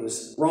 Obviously it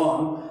was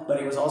wrong, but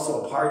it was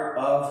also a part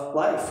of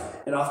life,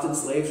 and often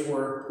slaves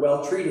were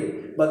well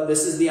treated. But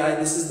this is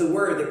the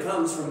word that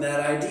comes from that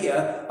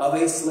idea of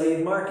a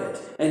slave market.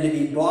 And to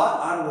be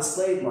bought out of the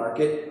slave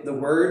market, the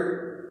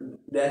word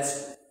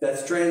that's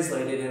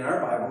translated in our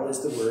Bible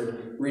is the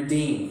word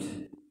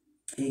redeemed.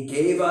 He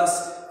gave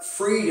us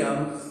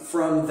freedom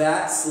from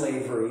that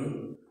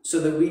slavery so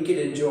that we could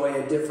enjoy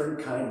a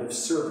different kind of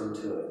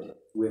servanthood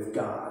with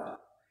God.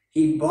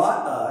 He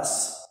bought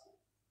us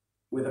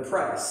with a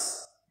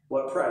price.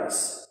 What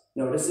price?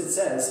 Notice it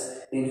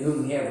says, in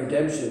whom we have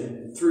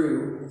redemption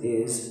through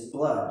his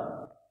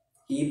blood.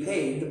 He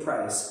paid the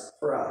price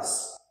for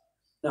us.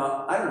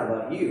 Now, I don't know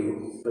about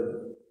you, but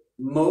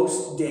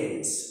most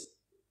days,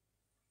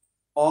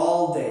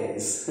 all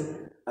days,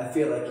 I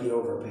feel like he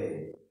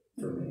overpaid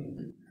for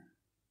me.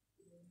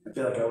 I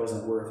feel like I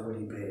wasn't worth what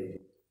he paid.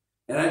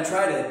 And I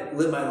try to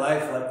live my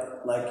life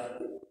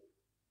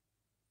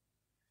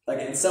like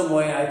in some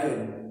way I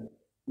could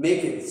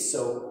make it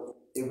so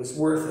it was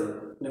worth it.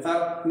 And if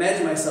I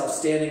imagine myself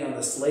standing on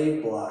the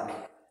slave block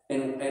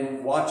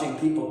and watching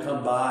people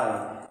come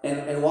by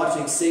and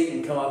watching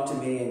Satan come up to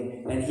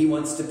me and he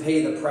wants to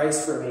pay the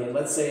price for me, and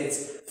let's say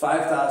it's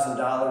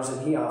 $5,000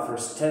 and he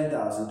offers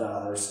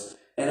 $10,000,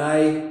 and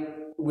I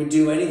would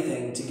do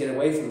anything to get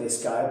away from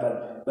this guy,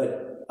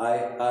 but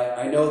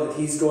I know that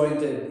he's going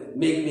to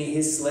make me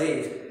his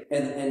slave.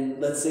 And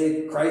let's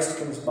say Christ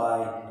comes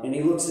by and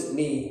he looks at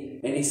me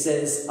and he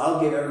says, I'll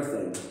give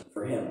everything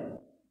for him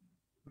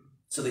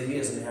so that he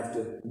doesn't have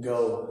to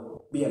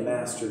go be a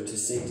master to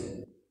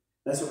Satan.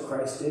 That's what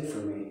Christ did for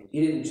me.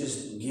 He didn't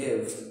just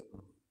give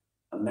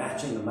a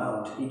matching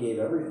amount. He gave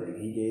everything.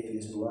 He gave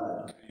his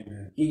blood.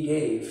 Amen. He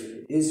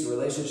gave his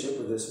relationship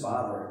with his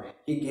Father.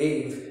 He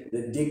gave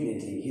his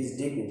dignity.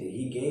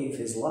 He gave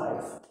his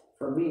life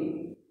for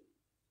me.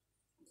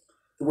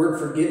 The word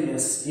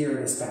forgiveness here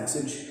in this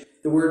passage,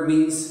 the word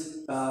means,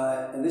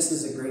 and this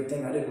is a great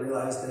thing, I didn't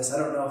realize this, I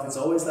don't know if it's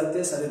always like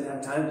this, I didn't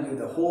have time to do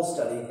the whole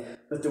study,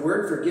 but the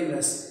word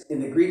forgiveness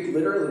in the Greek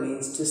literally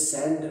means to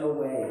send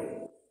away.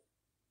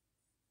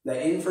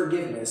 That in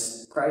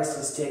forgiveness, Christ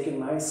has taken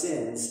my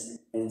sins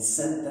and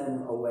sent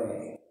them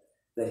away.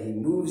 That he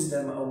moves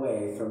them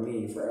away from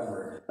me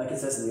forever. Like it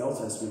says in the Old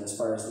Testament, as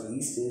far as the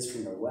east is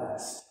from the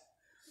west.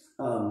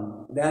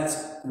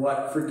 That's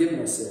what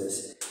forgiveness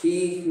is.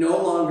 He no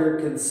longer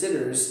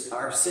considers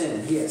our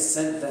sin. He has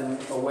sent them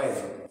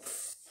away.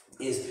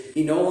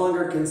 He no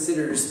longer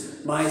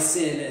considers my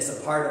sin as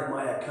a part of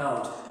my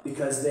account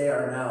because they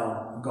are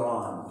now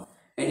gone.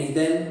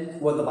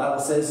 And what the Bible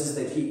says is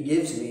that he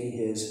gives me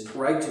his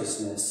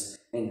righteousness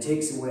and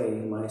takes away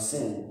my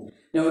sin.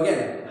 Now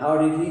again, how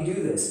did he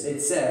do this?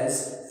 It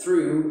says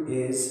through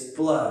his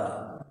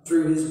blood.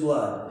 Through his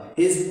blood.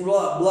 His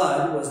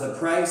blood was the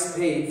price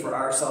paid for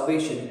our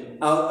salvation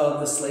out of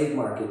the slave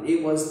market.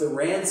 It was the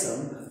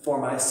ransom for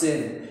my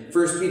sin.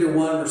 1 Peter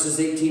 1 verses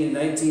 18 and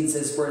 19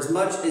 says, for as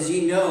much as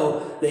ye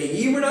know that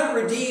ye were not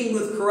redeemed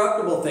with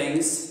corruptible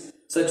things,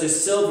 such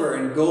as silver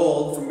and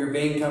gold from your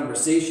vain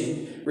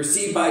conversation,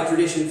 received by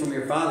tradition from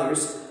your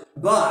fathers,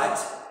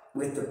 but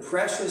with the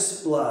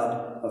precious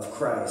blood of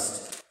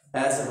Christ,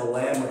 as of a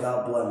lamb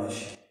without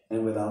blemish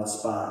and without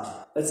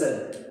spot. That's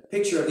a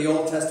picture of the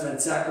Old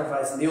Testament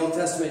sacrifice. In the Old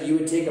Testament, you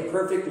would take a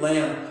perfect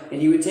lamb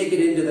and you would take it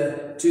into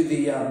the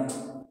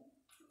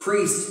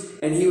priest,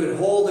 and he would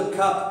hold a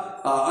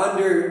cup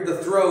under the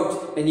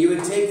throat, and you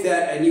would take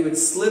that and you would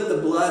slip the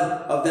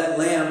blood of that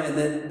lamb, and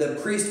then the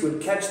priest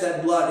would catch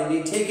that blood and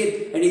he'd take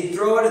it and he'd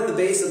throw it at the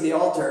base of the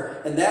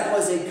altar, and that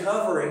was a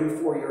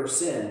covering for your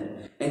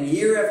sin. And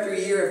year after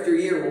year after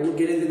year, we'll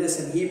get into this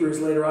in Hebrews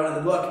later on in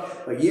the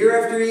book, but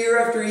year after year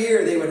after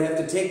year, they would have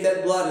to take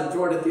that blood and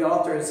throw it at the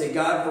altar and say,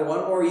 God, for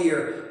one more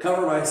year,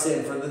 cover my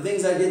sin. For the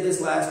things I did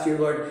this last year,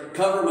 Lord,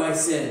 cover my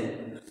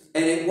sin.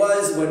 And it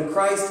was when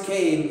Christ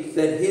came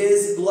that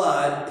his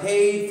blood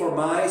paid for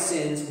my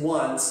sins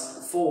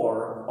once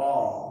for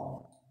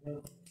all.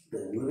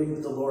 Been living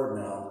with the Lord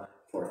now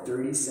for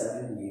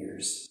 37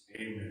 years.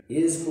 Amen.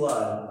 His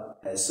blood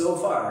has so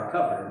far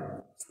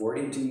covered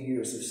 42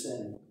 years of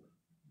sin.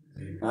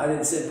 I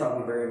didn't sin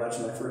probably very much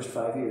in my first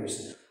 5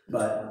 years,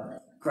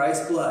 but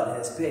Christ's blood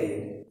has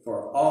paid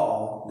for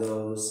all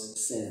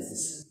those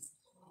sins.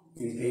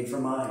 He paid for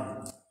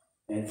mine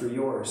and for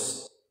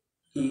yours.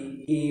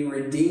 He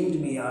redeemed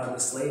me out of the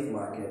slave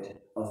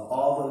market of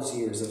all those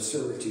years of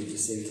servitude to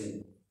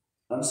Satan.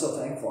 I'm so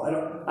thankful.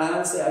 I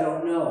honestly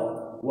don't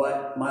know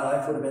what my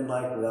life would have been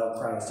like without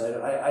Christ.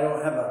 I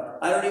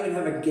don't even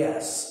have a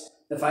guess.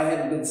 If I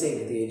hadn't been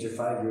saved at the age of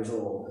 5 years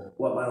old,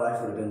 what my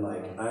life would have been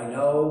like. I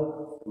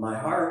know my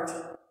heart,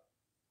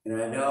 and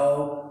I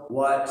know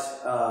what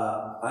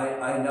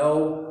I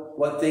know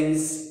what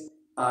things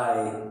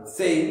I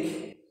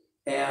think,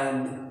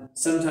 and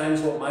sometimes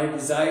what my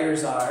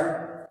desires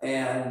are,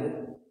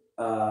 and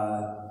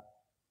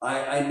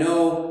I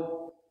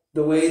know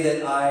the way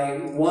that I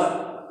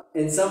want,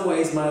 in some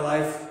ways, my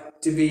life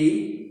to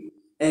be,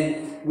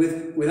 and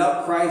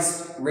without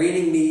Christ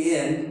reining me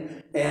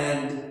in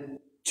and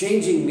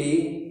changing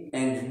me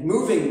and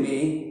moving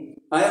me,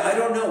 I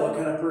don't know what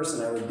kind of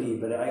person I would be,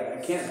 but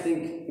I can't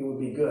think it would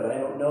be good. I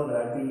don't know that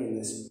I'd be in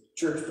this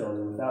church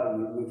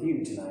building with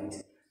you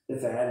tonight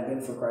if it hadn't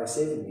been for Christ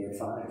saving me at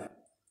 5.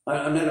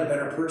 I'm not a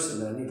better person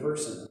than any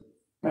person.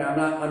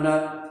 I'm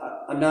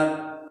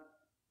not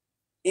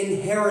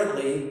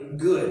inherently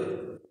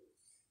good.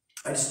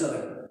 I just know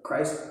that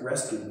Christ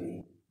rescued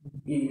me.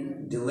 He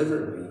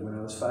delivered me when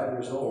I was 5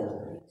 years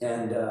old.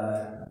 And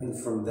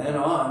from then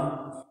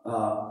on,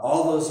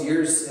 all those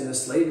years in the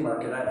slave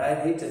market, I'd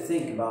hate to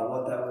think about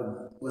what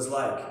that was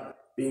like,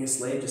 being a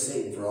slave to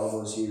Satan for all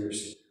those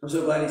years. I'm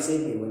so glad he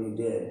saved me when he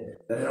did,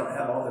 that I don't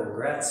have all the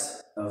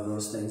regrets of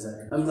those things.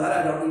 I'm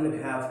glad I don't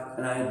even have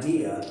an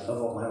idea of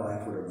what my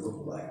life would have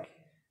looked like.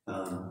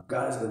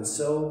 God has been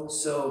so,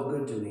 so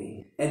good to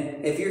me.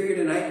 And if you're here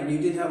tonight and you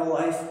did have a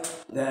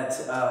life that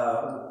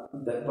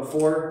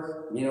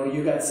before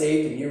you got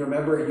saved and you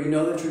remember,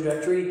 the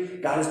trajectory,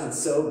 God has been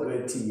so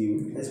good to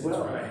you as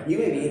well. Right. You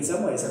maybe in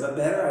some ways have a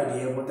better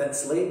idea of what that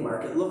slave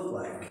market looked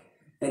like.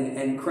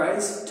 And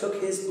Christ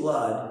took his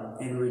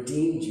blood and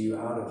redeemed you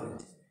out of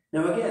it.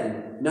 Now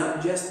again,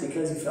 not just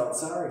because he felt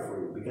sorry for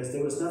you, because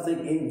there was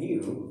nothing in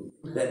you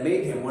that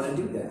made him want to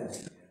do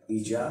that.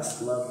 He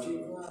just loved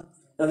you.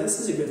 Now this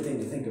is a good thing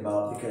to think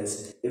about,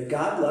 because if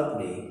God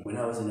loved me when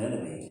I was an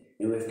enemy,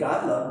 and if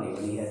God loved me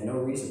when he had no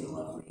reason to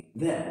love me,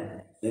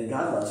 then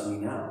God loves me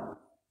now.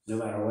 No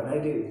matter what I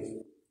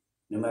do,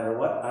 no matter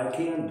what I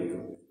can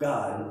do,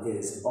 God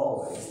is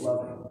always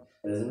loving.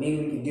 That doesn't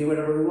mean we can do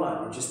whatever we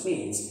want. It just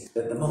means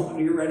that the moment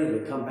you're ready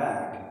to come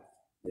back,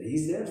 that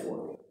he's there for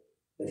you.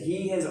 That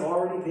he has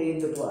already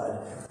paid the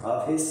blood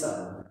of his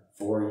son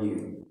for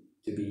you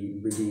to be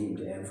redeemed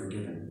and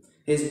forgiven.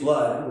 His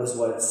blood was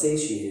what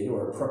satiated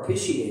or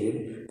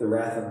propitiated the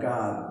wrath of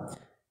God.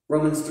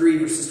 Romans 3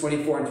 verses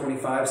 24 and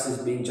 25 says,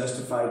 being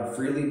justified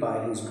freely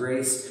by his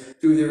grace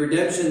through the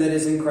redemption that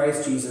is in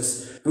Christ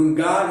Jesus, whom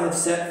God hath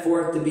set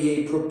forth to be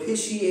a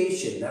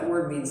propitiation. That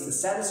word means the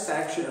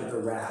satisfaction of the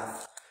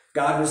wrath.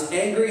 God was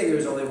angry, and there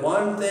was only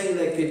one thing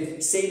that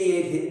could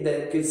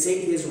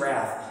sate his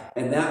wrath,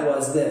 and that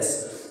was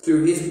this: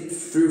 through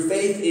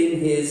faith in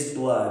his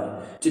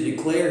blood, to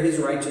declare his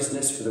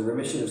righteousness for the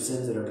remission of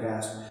sins that are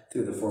past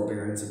through the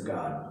forbearance of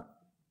God.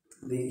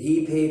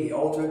 He paid the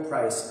ultimate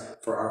price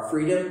for our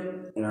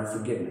freedom and our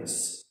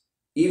forgiveness,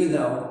 even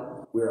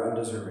though we're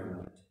undeserving of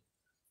it.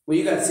 When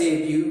you got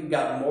saved, you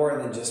got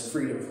more than just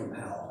freedom from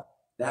hell.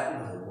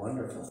 That was a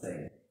wonderful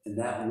thing, and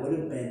that would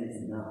have been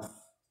enough.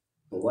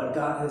 But what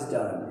God has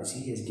done is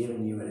he has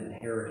given you an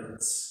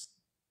inheritance.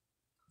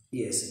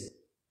 He has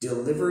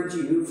delivered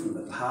you from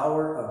the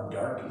power of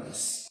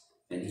darkness,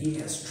 and he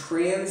has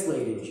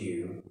translated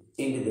you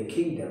into the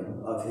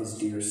kingdom of his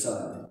dear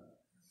Son.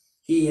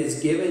 He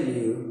has given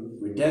you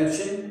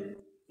redemption,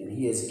 and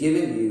he has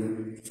given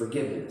you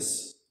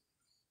forgiveness.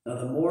 Now,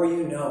 the more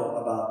you know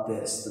about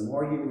this, the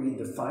more you read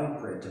the fine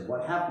print of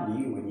what happened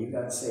to you when you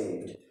got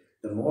saved,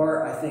 the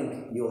more I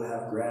think you'll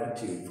have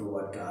gratitude for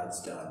what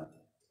God's done.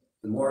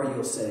 The more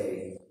you'll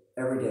say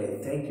every day,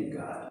 thank you,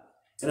 God.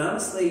 And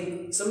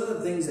honestly, some of the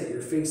things that you're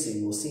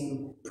facing will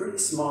seem pretty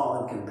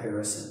small in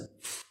comparison.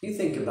 You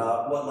think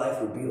about what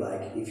life would be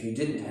like if you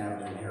didn't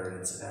have an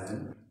inheritance of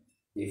heaven,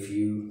 if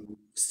you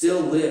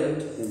still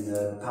lived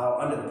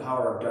under the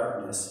power of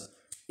darkness,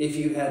 if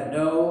you had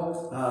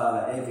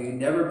if you'd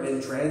never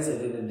been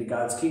translated into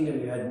God's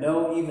kingdom, you had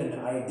no even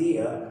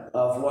idea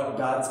of what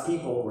God's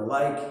people were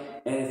like,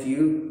 and if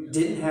you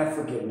didn't have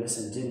forgiveness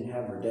and didn't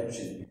have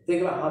redemption,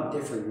 think about how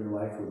different your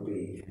life would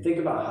be. Think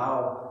about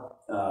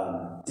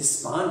how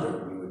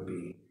despondent you would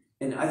be.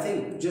 And I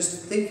think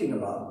just thinking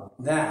about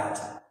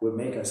that would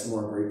make us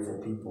more grateful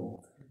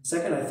people.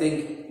 Second, I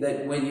think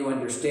that when you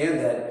understand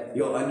that,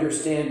 you'll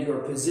understand your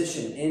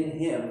position in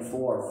him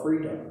for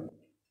freedom.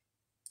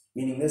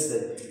 Meaning this,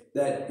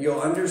 that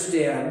you'll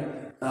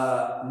understand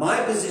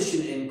my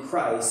position in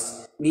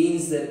Christ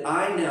means that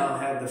I now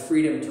have the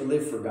freedom to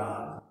live for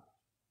God.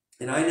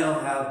 And I now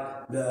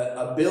have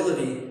the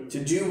ability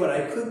to do what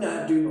I could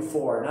not do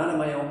before, not in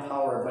my own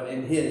power, but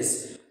in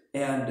his.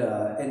 And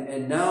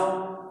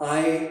now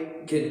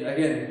I can,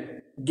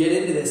 again, get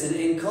into this. And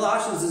in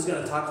Colossians is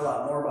going to talk a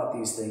lot more about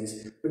these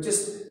things. But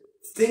just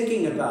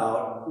thinking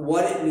about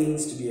what it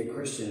means to be a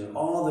Christian and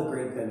all the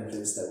great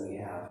benefits that we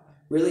have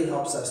really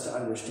helps us to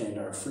understand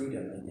our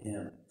freedom in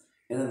him.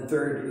 And then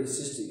third, it's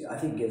just, I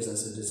think, gives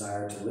us a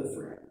desire to live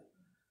for him.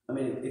 I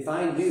mean, if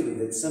I knew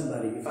that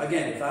somebody, if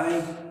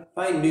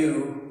I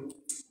knew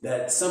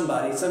that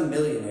somebody, some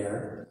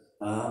millionaire,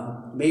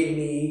 made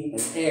me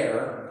an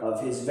heir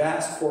of his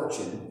vast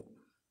fortune,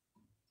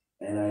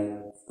 and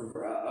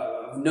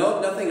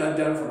nothing I've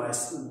done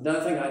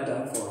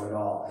for him at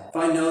all. If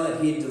I know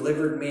that he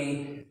delivered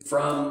me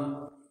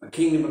from a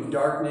kingdom of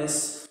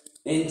darkness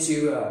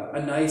into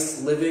a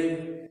nice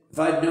living, if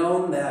I'd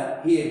known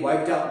that he had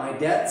wiped out my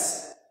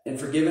debts and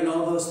forgiven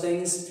all those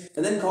things,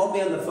 and then called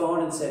me on the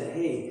phone and said,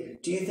 hey,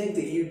 do you think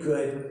that you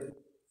could,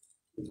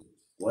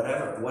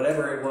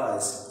 whatever it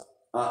was,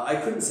 I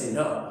couldn't say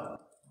no,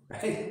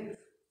 right?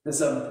 And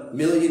some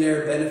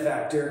millionaire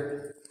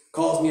benefactor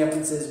calls me up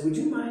and says, would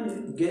you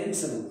mind getting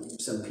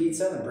some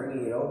pizza and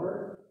bringing it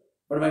over?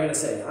 What am I going to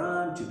say?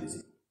 I'm too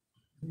busy.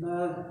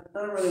 I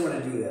don't really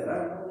want to do that. I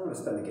don't want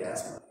to spend the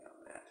gas money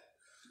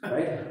on that,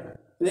 right?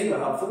 Think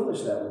about how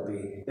foolish that would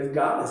be. If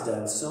God has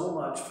done so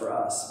much for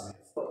us,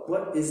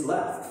 what is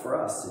left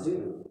for us to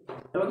do?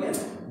 Now again,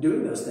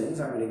 doing those things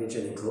aren't going to get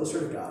you any closer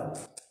to God,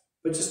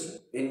 but just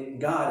in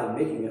God and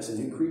making us a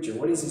new creature.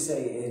 What does he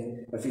say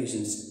in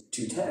Ephesians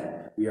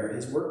 2:10? We are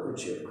his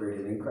workmanship,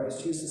 created in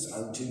Christ Jesus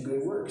unto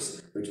good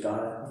works, which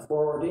God hath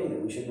foreordained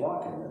that we should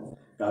walk in them.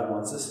 God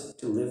wants us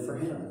to live for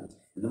him.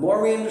 And the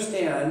more we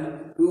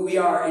understand who we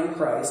are in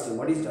Christ and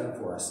what he's done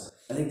for us,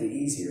 I think the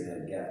easier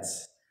that it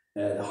gets.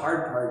 The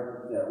hard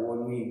part that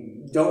when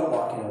we don't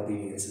walk in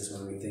obedience is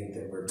when we think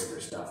that we're bigger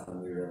stuff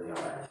than we really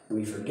are. And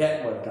we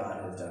forget what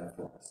God has done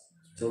for us.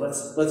 So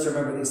let's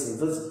remember these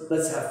things.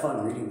 Let's have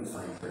fun reading the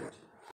fine print.